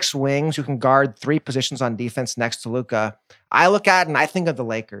 6'6" wings who can guard 3 positions on defense next to Luka. I look at it and I think of the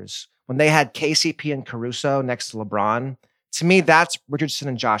Lakers when they had KCP and Caruso next to LeBron. To me, that's Richardson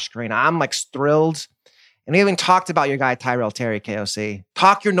and Josh Green. I'm thrilled. And we haven't talked about your guy, Tyrell Terry, KOC.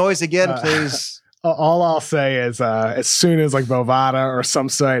 Talk your noise again, please. All I'll say is as soon as Bovada or some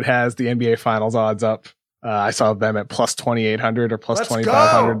site has the NBA Finals odds up, I saw them at plus 2,800 or plus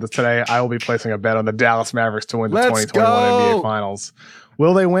 2,500 today. I will be placing a bet on the Dallas Mavericks to win the 2021 NBA Finals.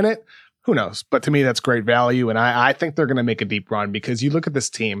 Will they win it? Who knows? But to me, that's great value. And I think they're going to make a deep run because you look at this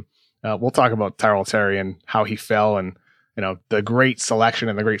team. We'll talk about Tyrell Terry and how he fell and the great selection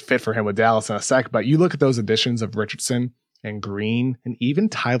and the great fit for him with Dallas in a sec. But you look at those additions of Richardson and Green and even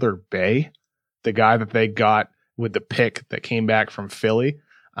Tyler Bay, the guy that they got with the pick that came back from Philly.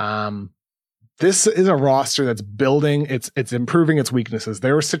 This is a roster that's building. It's improving its weaknesses.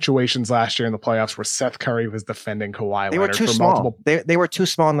 There were situations last year in the playoffs where Seth Curry was defending Kawhi Leonard. They were too small. They were too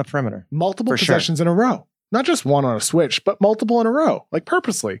small in the perimeter. Multiple possessions in a row. Not just one on a switch, but multiple in a row,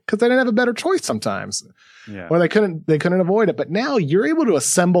 purposely, because they didn't have a better choice sometimes. Yeah. Or they couldn't avoid it. But now you're able to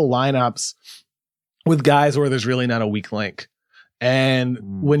assemble lineups with guys where there's really not a weak link. And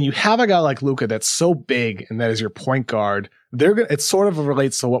when you have a guy like Luka that's so big and that is your point guard, it sort of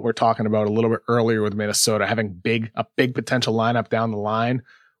relates to what we're talking about a little bit earlier with Minnesota, having a big potential lineup down the line.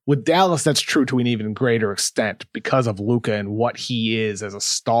 With Dallas, that's true to an even greater extent because of Luka and what he is as a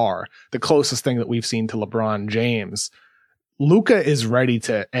star, the closest thing that we've seen to LeBron James. Luka is ready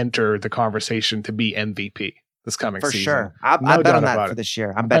to enter the conversation to be MVP this coming season. For sure. I bet on that for this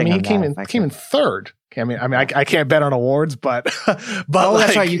year. I'm betting on that. He came in third. I can't bet on awards, but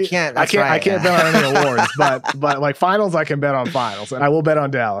that's right. You can't. I can't bet on any awards, but like finals, I can bet on finals, and I will bet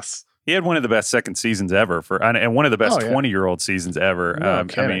on Dallas. He had one of the best second seasons ever and one of the best 20-year-old seasons ever. No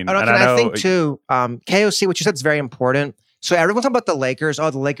kidding. I think too, KOC, what you said is very important. So everyone's talking about the Lakers. Oh,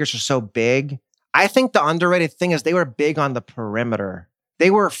 the Lakers are so big. I think the underrated thing is they were big on the perimeter. They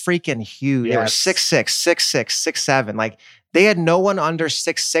were freaking huge. Yes. They were 6'6", 6'6", 6'7". Like they had no one under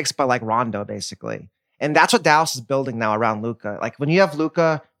 6'6", but like Rondo basically. And that's what Dallas is building now around Luka. Like when you have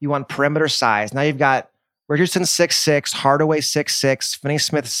Luka, you want perimeter size. Now you've got Richardson 6'6", Hardaway 6'6",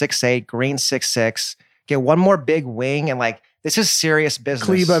 Finney-Smith 6'8", Green 6'6". Get one more big wing, and like this is serious business.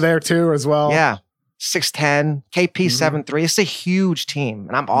 Kleba there too as well. Yeah, 6'10", KP 7'3". It's a huge team,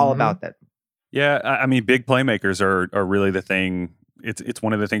 and I'm all about that. Yeah, I mean, big playmakers are really the thing. It's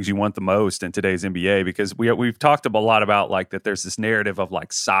one of the things you want the most in today's NBA, because we've talked a lot about like that there's this narrative of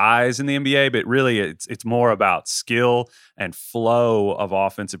like size in the NBA, but really it's more about skill and flow of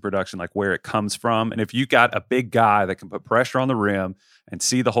offensive production, like where it comes from. And if you got a big guy that can put pressure on the rim and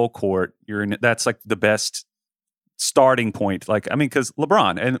see the whole court, that's like the best starting point. Like, I mean, because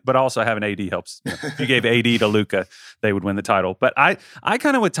LeBron, but also having AD helps. If you gave AD to Luka, they would win the title. But I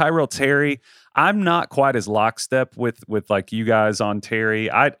kind of with Tyrell Terry, I'm not quite as lockstep with like you guys on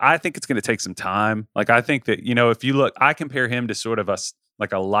Terry. I think it's going to take some time. Like I think that, if you look, I compare him to sort of a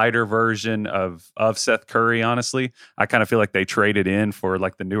lighter version of Seth Curry. Honestly, I kind of feel like they traded in for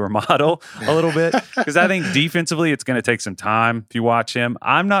like the newer model a little bit, because I think defensively it's going to take some time. If you watch him,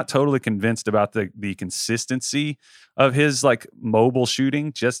 I'm not totally convinced about the consistency of his like mobile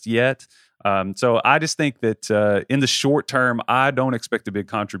shooting just yet. So I just think that in the short term, I don't expect a big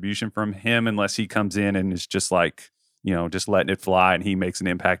contribution from him unless he comes in and is just like, just letting it fly and he makes an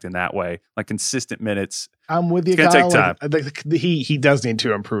impact in that way. Like consistent minutes. I'm with you. It's going to take time. He does need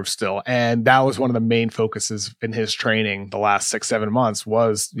to improve still. And that was one of the main focuses in his training the last 6-7 months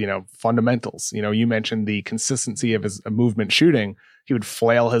was, fundamentals. You mentioned the consistency of his movement shooting. He would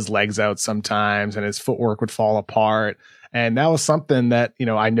flail his legs out sometimes and his footwork would fall apart. And that was something that,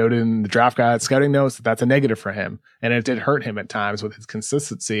 I noted in the draft guide scouting notes that's a negative for him. And it did hurt him at times with his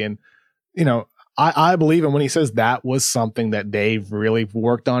consistency. And, I believe him when he says that was something that they've really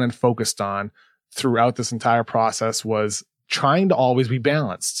worked on and focused on throughout this entire process, was trying to always be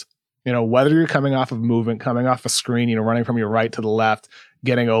balanced. Whether you're coming off of movement, coming off a screen, running from your right to the left,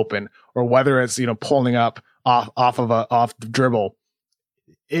 getting open, or whether it's, pulling up off the dribble.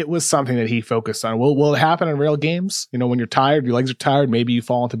 It was something that he focused on. Will it happen in real games? When you're tired, your legs are tired, maybe you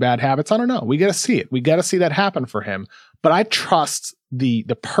fall into bad habits. I don't know. We got to see it. We got to see that happen for him. But I trust the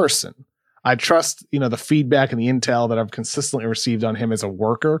person. I trust, the feedback and the intel that I've consistently received on him as a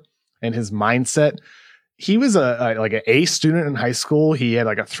worker and his mindset. He was like an A student in high school. He had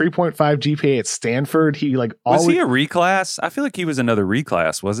like a 3.5 GPA at Stanford. He like always, was he a reclass? I feel like he was another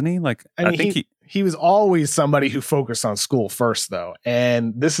reclass, wasn't he? Like I think he was always somebody who focused on school first, though.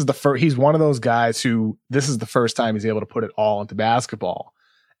 And this is he's one of those guys who this is the first time he's able to put it all into basketball.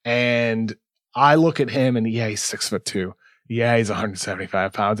 And I look at him and he's 6'2". Yeah, he's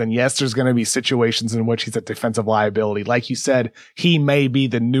 175 pounds. And yes, there's going to be situations in which he's a defensive liability. Like you said, he may be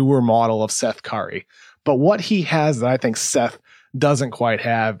the newer model of Seth Curry. But what he has that I think Seth doesn't quite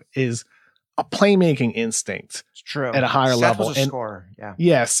have is a playmaking instinct. It's true. At a higher Seth level. Was a scorer. Yeah.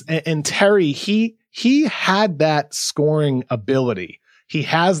 Yes. And Terry, he had that scoring ability. He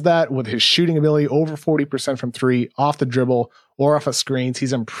has that with his shooting ability, over 40% from three, off the dribble or off of screens.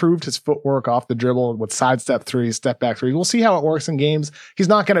 He's improved his footwork off the dribble with sidestep threes, step back threes. We'll see how it works in games. He's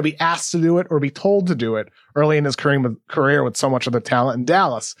not going to be asked to do it or be told to do it early in his career with so much of the talent in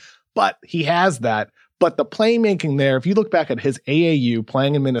Dallas. But he has that. But the playmaking there, if you look back at his AAU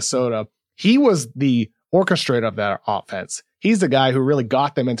playing in Minnesota, he was the orchestrator of that offense. He's the guy who really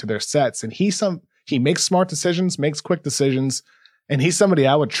got them into their sets. And he makes smart decisions, makes quick decisions. And he's somebody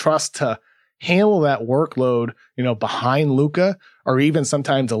I would trust to handle that workload, behind Luka, or even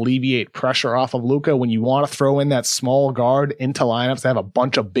sometimes alleviate pressure off of Luka when you want to throw in that small guard into lineups that have a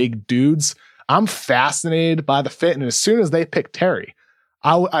bunch of big dudes. I'm fascinated by the fit. And as soon as they picked Terry,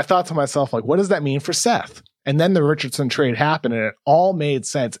 I thought to myself, like, what does that mean for Seth? And then the Richardson trade happened and it all made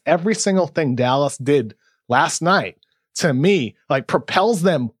sense. Every single thing Dallas did last night to me, like propels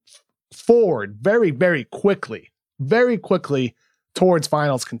them forward very, very quickly towards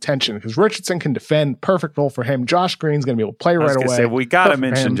finals contention, because Richardson can defend, perfect role for him. Josh Green's going to be able to play right away. We got to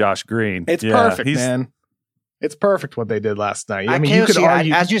mention Josh Green. It's perfect, man. It's perfect what they did last night. I mean, you could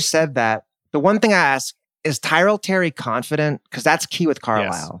argue. As you said that, the one thing I ask is Tyrell Terry confident? Because that's key with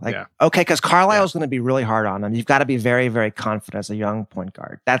Carlisle. Yes. Okay, because Carlisle's going to be really hard on him. You've got to be very, very confident as a young point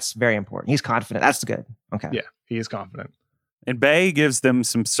guard. That's very important. He's confident. That's good. Okay. Yeah, he is confident. And Bay gives them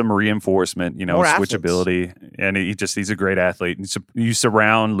some reinforcement, More switchability, and he's a great athlete. And you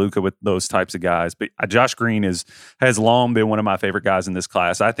surround Luka with those types of guys. But Josh Green has long been one of my favorite guys in this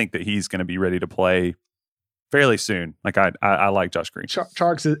class. I think that he's going to be ready to play fairly soon. Like I like Josh Green.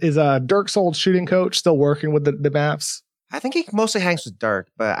 Tjarks, is Dirk's old shooting coach still working with the Mavs? I think he mostly hangs with Dirk,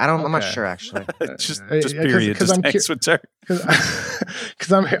 but I'm not sure actually. just period. Just hangs with Dirk.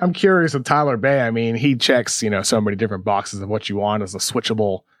 Because I'm curious with Tyler Bay. I mean, he checks so many different boxes of what you want as a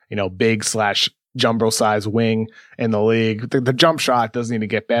switchable big / jumbo size wing in the league. The jump shot does need to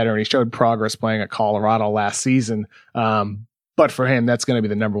get better, and he showed progress playing at Colorado last season. But for him, that's going to be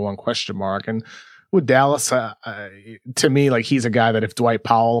the number one question mark. And with Dallas, to me, like, he's a guy that if Dwight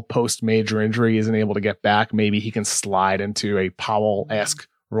Powell post major injury isn't able to get back, maybe he can slide into a Powell-esque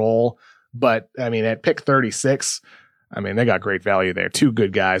role. But I mean, at pick 36, I mean, they got great value there. Two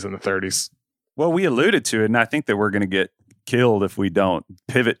good guys in the 30s. Well, we alluded to it, and I think that we're going to get killed if we don't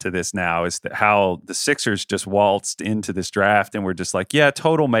pivot to this now, is that how the Sixers just waltzed into this draft and we're just like, yeah,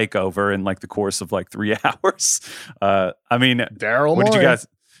 total makeover in like the course of like 3 hours. I mean, Daryl what did Morey. you guys...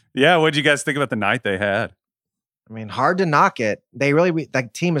 Yeah, what did you guys think about the night they had? I mean, hard to knock it. They really,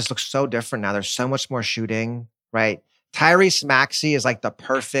 that team has looked so different now. There's so much more shooting, right? Tyrese Maxey is like the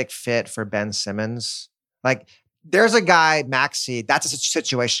perfect fit for Ben Simmons. Like, there's a guy, Maxey, that's a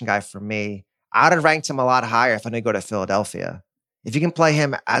situation guy for me. I would have ranked him a lot higher if I knew go to Philadelphia. If you can play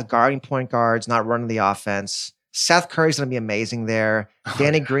him as guarding point guards, not running the offense, Seth Curry's going to be amazing there.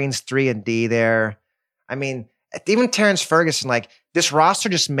 Danny Green's 3 and D there. I mean, even Terrence Ferguson, like, this roster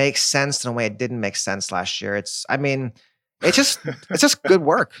just makes sense in a way it didn't make sense last year. It's just good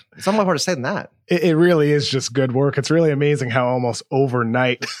work. It's not more to say than that. It really is just good work. It's really amazing how almost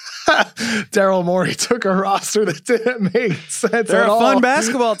overnight Daryl Morey took a roster that didn't make sense. They're at a all. fun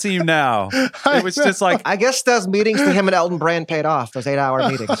basketball team now. It was just like, I guess those meetings to him and Elton Brand paid off, those 8-hour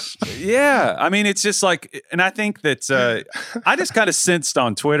meetings. yeah. I mean, it's just like, and I think that I just kind of sensed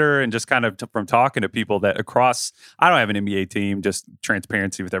on Twitter and just kind of from talking to people that across, I don't have an NBA team, just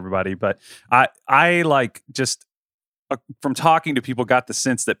transparency with everybody, but I like just, from talking to people, got the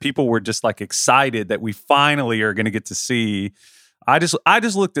sense that people were just like excited that we finally are going to get to see. I just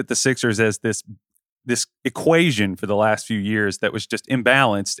looked at the Sixers as this equation for the last few years that was just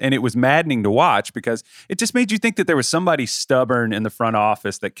imbalanced, and it was maddening to watch because it just made you think that there was somebody stubborn in the front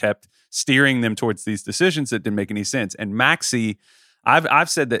office that kept steering them towards these decisions that didn't make any sense. And Maxey, I've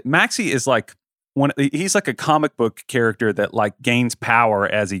said that Maxey is like he's like a comic book character that like gains power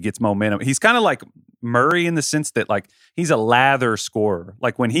as he gets momentum. He's kind of like Murray in the sense that like he's a lather scorer.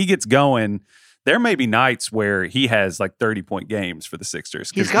 Like when he gets going, there may be nights where he has like 30-point games for the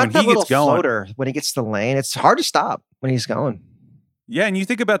Sixers. He's got that little floater when he gets to the lane. It's hard to stop when he's going. Yeah, and you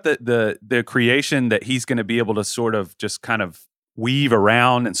think about the creation that he's going to be able to sort of just kind of weave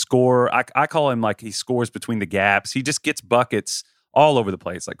around and score. I call him like he scores between the gaps. He just gets buckets all over the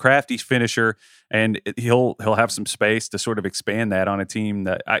place, like crafty finisher, and he'll have some space to sort of expand that on a team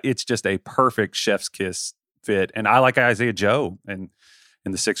that it's just a perfect chef's kiss fit. And I like Isaiah Joe and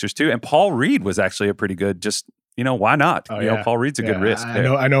the Sixers too. And Paul Reed was actually a pretty good, just, why not? Paul Reed's a good risk.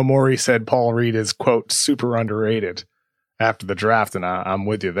 I know Morey said Paul Reed is, quote, super underrated after the draft, and I'm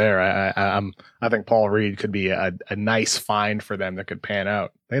with you there. I think Paul Reed could be a nice find for them that could pan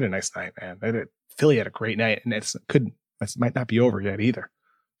out. They had a nice night, man. Philly had a great night, and it might not be over yet either.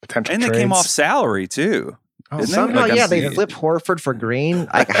 Potential and trades. they came off salary too. Somehow, they flipped Horford for Green.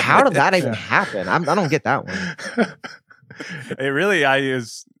 Like, how did that even happen? I don't get that one. It really,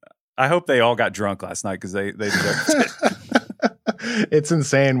 I hope they all got drunk last night because they deserved it. It's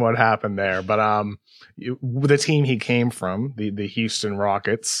insane what happened there. But the team he came from, the Houston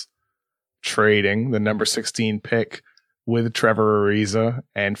Rockets, trading the number 16 pick with Trevor Ariza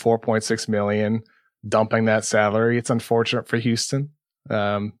and $4.6 million, dumping that salary. It's unfortunate for Houston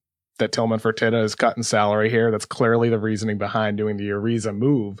that Tillman Fertitta is cutting salary here. That's clearly the reasoning behind doing the Ariza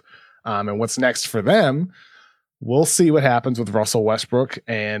move. And what's next for them? We'll see what happens with Russell Westbrook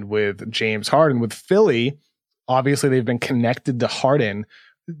and with James Harden. With Philly, obviously they've been connected to Harden.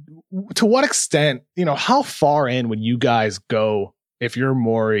 To what extent, how far in would you guys go if you're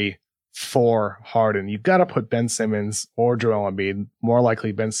Morey for Harden. You've got to put Ben Simmons or Joel Embiid, more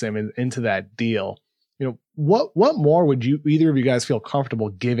likely Ben Simmons, into that deal. What more would either of you guys feel comfortable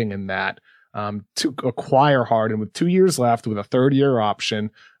giving in that to acquire Harden with 2 years left, with a third-year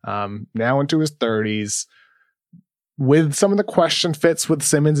option, now into his 30s, with some of the question fits with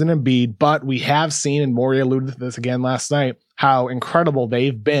Simmons and Embiid, but we have seen, and Morey alluded to this again last night, how incredible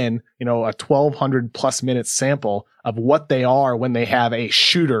they've been, a 1,200 plus minute sample of what they are when they have a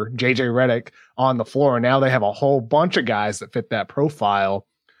shooter, JJ Redick, on the floor. And now they have a whole bunch of guys that fit that profile.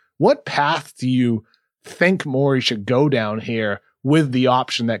 What path do you think Morey should go down here with the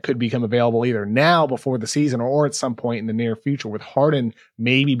option that could become available either now before the season or at some point in the near future, with Harden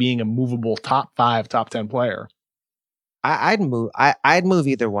maybe being a movable top 5, top 10 player? I'd move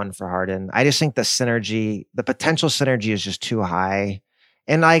either one for Harden. I just think the potential synergy is just too high.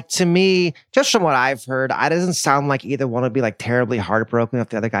 And to me, just from what I've heard, it doesn't sound like either one would be terribly heartbroken if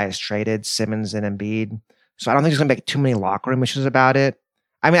the other guy is traded, Simmons and Embiid. So I don't think there's going to be too many locker room issues about it.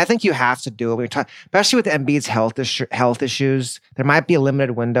 I mean, I think you have to do it. Especially with Embiid's health issues, there might be a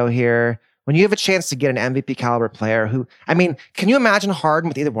limited window here. When you have a chance to get an MVP caliber player can you imagine Harden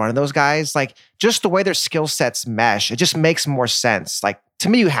with either one of those guys? Just the way their skill sets mesh, it just makes more sense. To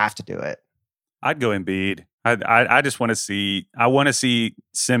me, you have to do it. I'd go Embiid. I just want to see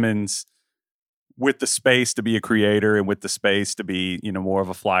Simmons with the space to be a creator and with the space to be, more of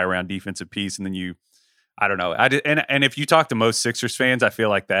a fly around defensive piece. And then I don't know. And if you talk to most Sixers fans, I feel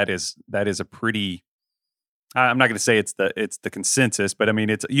like that is a pretty, I'm not going to say it's the consensus, but I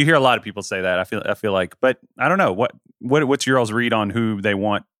mean, you hear a lot of people say that. I feel like, but I don't know what's your all's read on who they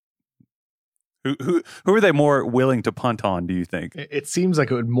want. Who are they more willing to punt on? Do you think? It seems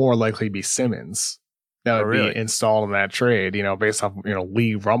like it would more likely be Simmons that would be installed in that trade, based off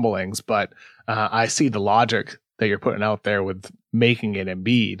league rumblings. But I see the logic that you're putting out there with making it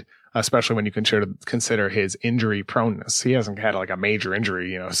Embiid, especially when you consider his injury proneness. He hasn't had a major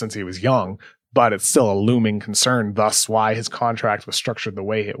injury, since he was young. But it's still a looming concern, thus why his contract was structured the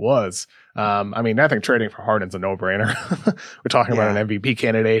way it was. I think trading for Harden's a no-brainer. We're talking about an MVP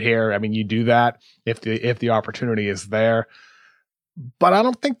candidate here. I mean, you do that if the opportunity is there. But I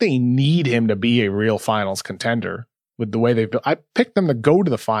don't think they need him to be a real finals contender with the way they've built. I picked them to go to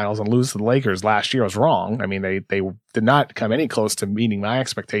the finals and lose to the Lakers last year. I was wrong. I mean, they did not come any close to meeting my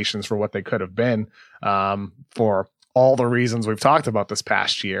expectations for what they could have been for all the reasons we've talked about this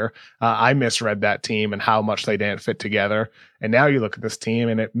past year. I misread that team and how much they didn't fit together. And now you look at this team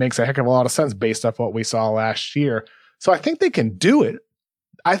and it makes a heck of a lot of sense based off what we saw last year. So I think they can do it.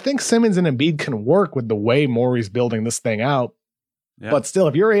 I think Simmons and Embiid can work with the way Morey's building this thing out. Yeah. But still,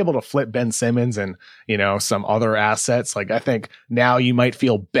 if you're able to flip Ben Simmons and, some other assets, I think now you might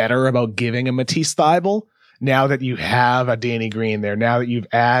feel better about giving a Matisse Thybulle. Now that you have a Danny Green there, now that you've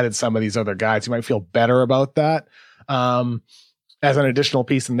added some of these other guys, you might feel better about that. As an additional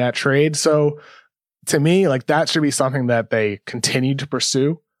piece in that trade. So to me, that should be something that they continue to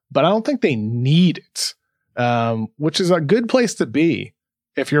pursue, but I don't think they need it, which is a good place to be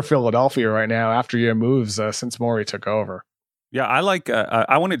if you're Philadelphia right now after your moves since Morey took over. Yeah,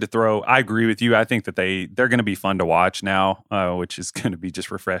 I wanted to I agree with you. I think that they're going to be fun to watch now, which is going to be just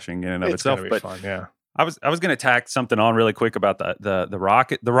refreshing in and of itself. But fun, yeah. I was going to tack something on really quick about the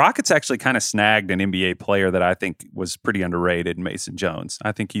Rocket. The Rockets actually kind of snagged an NBA player that I think was pretty underrated, Mason Jones.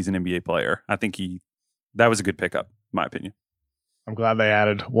 I think he's an NBA player. I think that was a good pickup, in my opinion. I'm glad they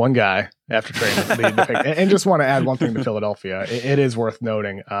added one guy after trading the pick. And just want to add one thing to Philadelphia. It is worth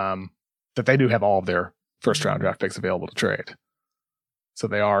noting that they do have all of their first round draft picks available to trade. So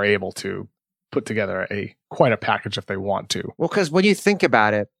they are able to put together quite a package if they want to. Well, because when you think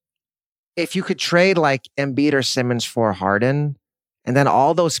about it, if you could trade Embiid or Simmons for Harden, and then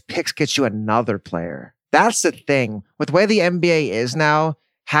all those picks get you another player. That's the thing. With the way the NBA is now,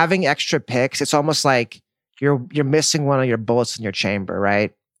 having extra picks, it's almost like you're missing one of your bullets in your chamber,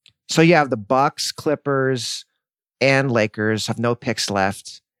 right? So you have the Bucks, Clippers, and Lakers have no picks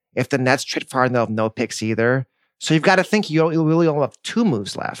left. If the Nets trade for Harden, they'll have no picks either. So you've got to think you really only have 2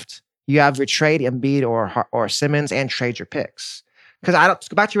 moves left. You have your trade Embiid or Simmons and trade your picks. Because to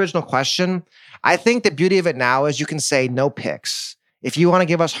go back to your original question, I think the beauty of it now is you can say no picks. If you want to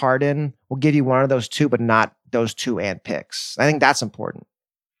give us Harden, we'll give you one of those 2, but not those 2 and picks. I think that's important.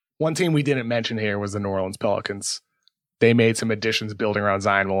 One team we didn't mention here was the New Orleans Pelicans. They made some additions building around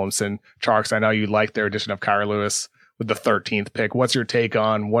Zion Williamson. Tjarks, I know you like their addition of Kyrie Lewis with the 13th pick. What's your take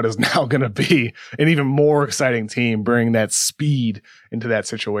on what is now going to be an even more exciting team, bringing that speed into that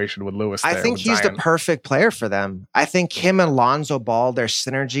situation with Lewis there? I think he's Zion. The perfect player for them. I think him and Lonzo Ball, their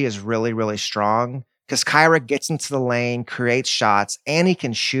synergy is really, really strong because Kyrie gets into the lane, creates shots, and he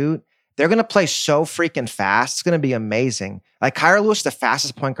can shoot. They're going to play so freaking fast. It's going to be amazing. Like Kyra Lewis, the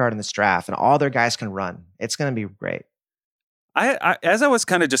fastest point guard in this draft, and all their guys can run. It's going to be great. As I was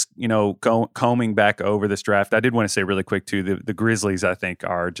kind of just, combing back over this draft, I did want to say really quick too, the Grizzlies, I think,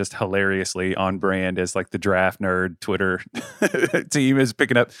 are just hilariously on brand as like the draft nerd Twitter team is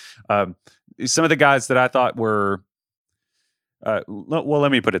picking up some of the guys that I thought were, well,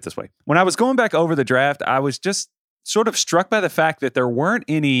 let me put it this way. When I was going back over the draft, I was just sort of struck by the fact that there weren't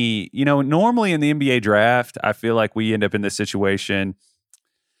any, normally in the NBA draft, I feel like we end up in this situation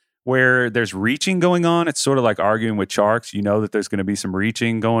where there's reaching going on. It's sort of like arguing with Tjarks. You know that there's going to be some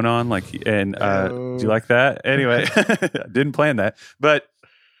reaching going on. Do you like that? Anyway, I didn't plan that. But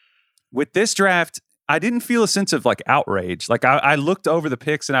with this draft, I didn't feel a sense of like outrage. Like I looked over the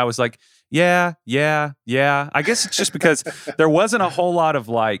picks and I was like, yeah. I guess it's just because there wasn't a whole lot of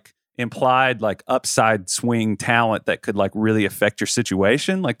like implied like upside swing talent that could like really affect your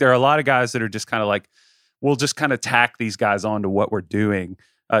situation. Like there are a lot of guys that are just kind of like, we'll just kind of tack these guys onto what we're doing.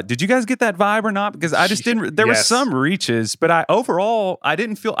 Did you guys get that vibe or not? Because I just didn't. There were some reaches, but overall I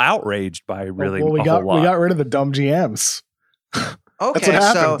didn't feel outraged by really we a whole lot. We got rid of the dumb GMs. Okay, that's what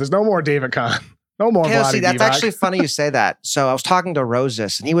happened. There's no more David Kahn. No more. Okay, see, that's actually funny you say that. So I was talking to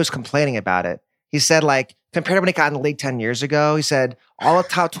Roses, and he was complaining about it. He said, like, compared to when he got in the league 10 years ago, he said all the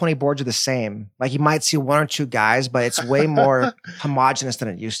top 20 boards are the same. Like, you might see one or two guys, but it's way more homogenous than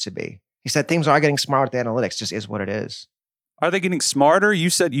it used to be. He said things are getting smarter with the analytics. Just is what it is. Are they getting smarter?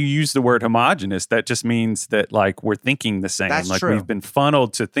 You said you used the word homogenous. That just means that like we're thinking the same. That's like true. We've been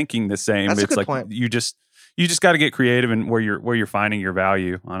funneled to thinking the same. That's a good like point. you just got to get creative and where you're finding your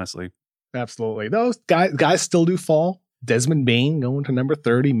value, honestly. Absolutely. Those guys still do fall. Desmond Bane going to number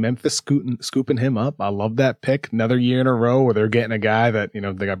 30. Memphis scooping him up. I love that pick. Another year in a row where they're getting a guy that,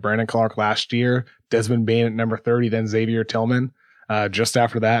 they got Brandon Clark last year, Desmond Bane at number 30, then Xavier Tillman just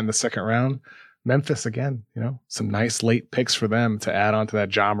after that in the second round. Memphis again, some nice late picks for them to add on to that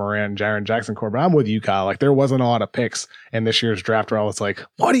John Moran, Jaren Jackson core. But I'm with you, Kyle. Like there wasn't a lot of picks in this year's draft where I was like,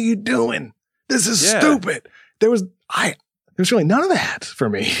 what are you doing? This is stupid. There's really none of that for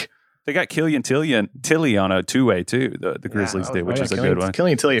me. They got Killian Tilly on a two-way too. The Grizzlies did, which is a good one.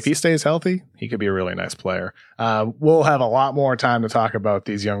 Killian Tilly, if he stays healthy, he could be a really nice player. We'll have a lot more time to talk about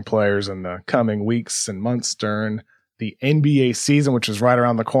these young players in the coming weeks and months during the NBA season, which is right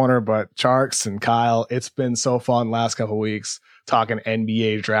around the corner. But Tjarks and Kyle, it's been so fun last couple of weeks talking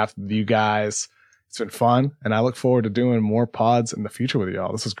NBA draft with you guys. It's been fun, and I look forward to doing more pods in the future with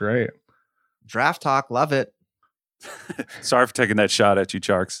y'all. This is great. Draft talk, love it. Sorry for taking that shot at you,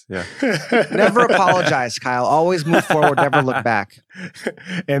 Tjarks. Yeah. Never apologize, Kyle. Always move forward, never look back.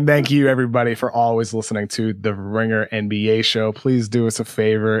 And thank you, everybody, for always listening to the Ringer NBA show. Please do us a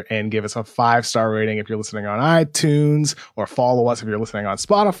favor and give us a 5-star rating if you're listening on iTunes, or follow us if you're listening on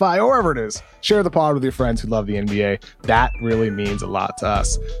Spotify, or wherever it is. Share the pod with your friends who love the NBA. That really means a lot to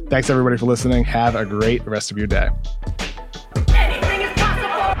us. Thanks, everybody, for listening. Have a great rest of your day.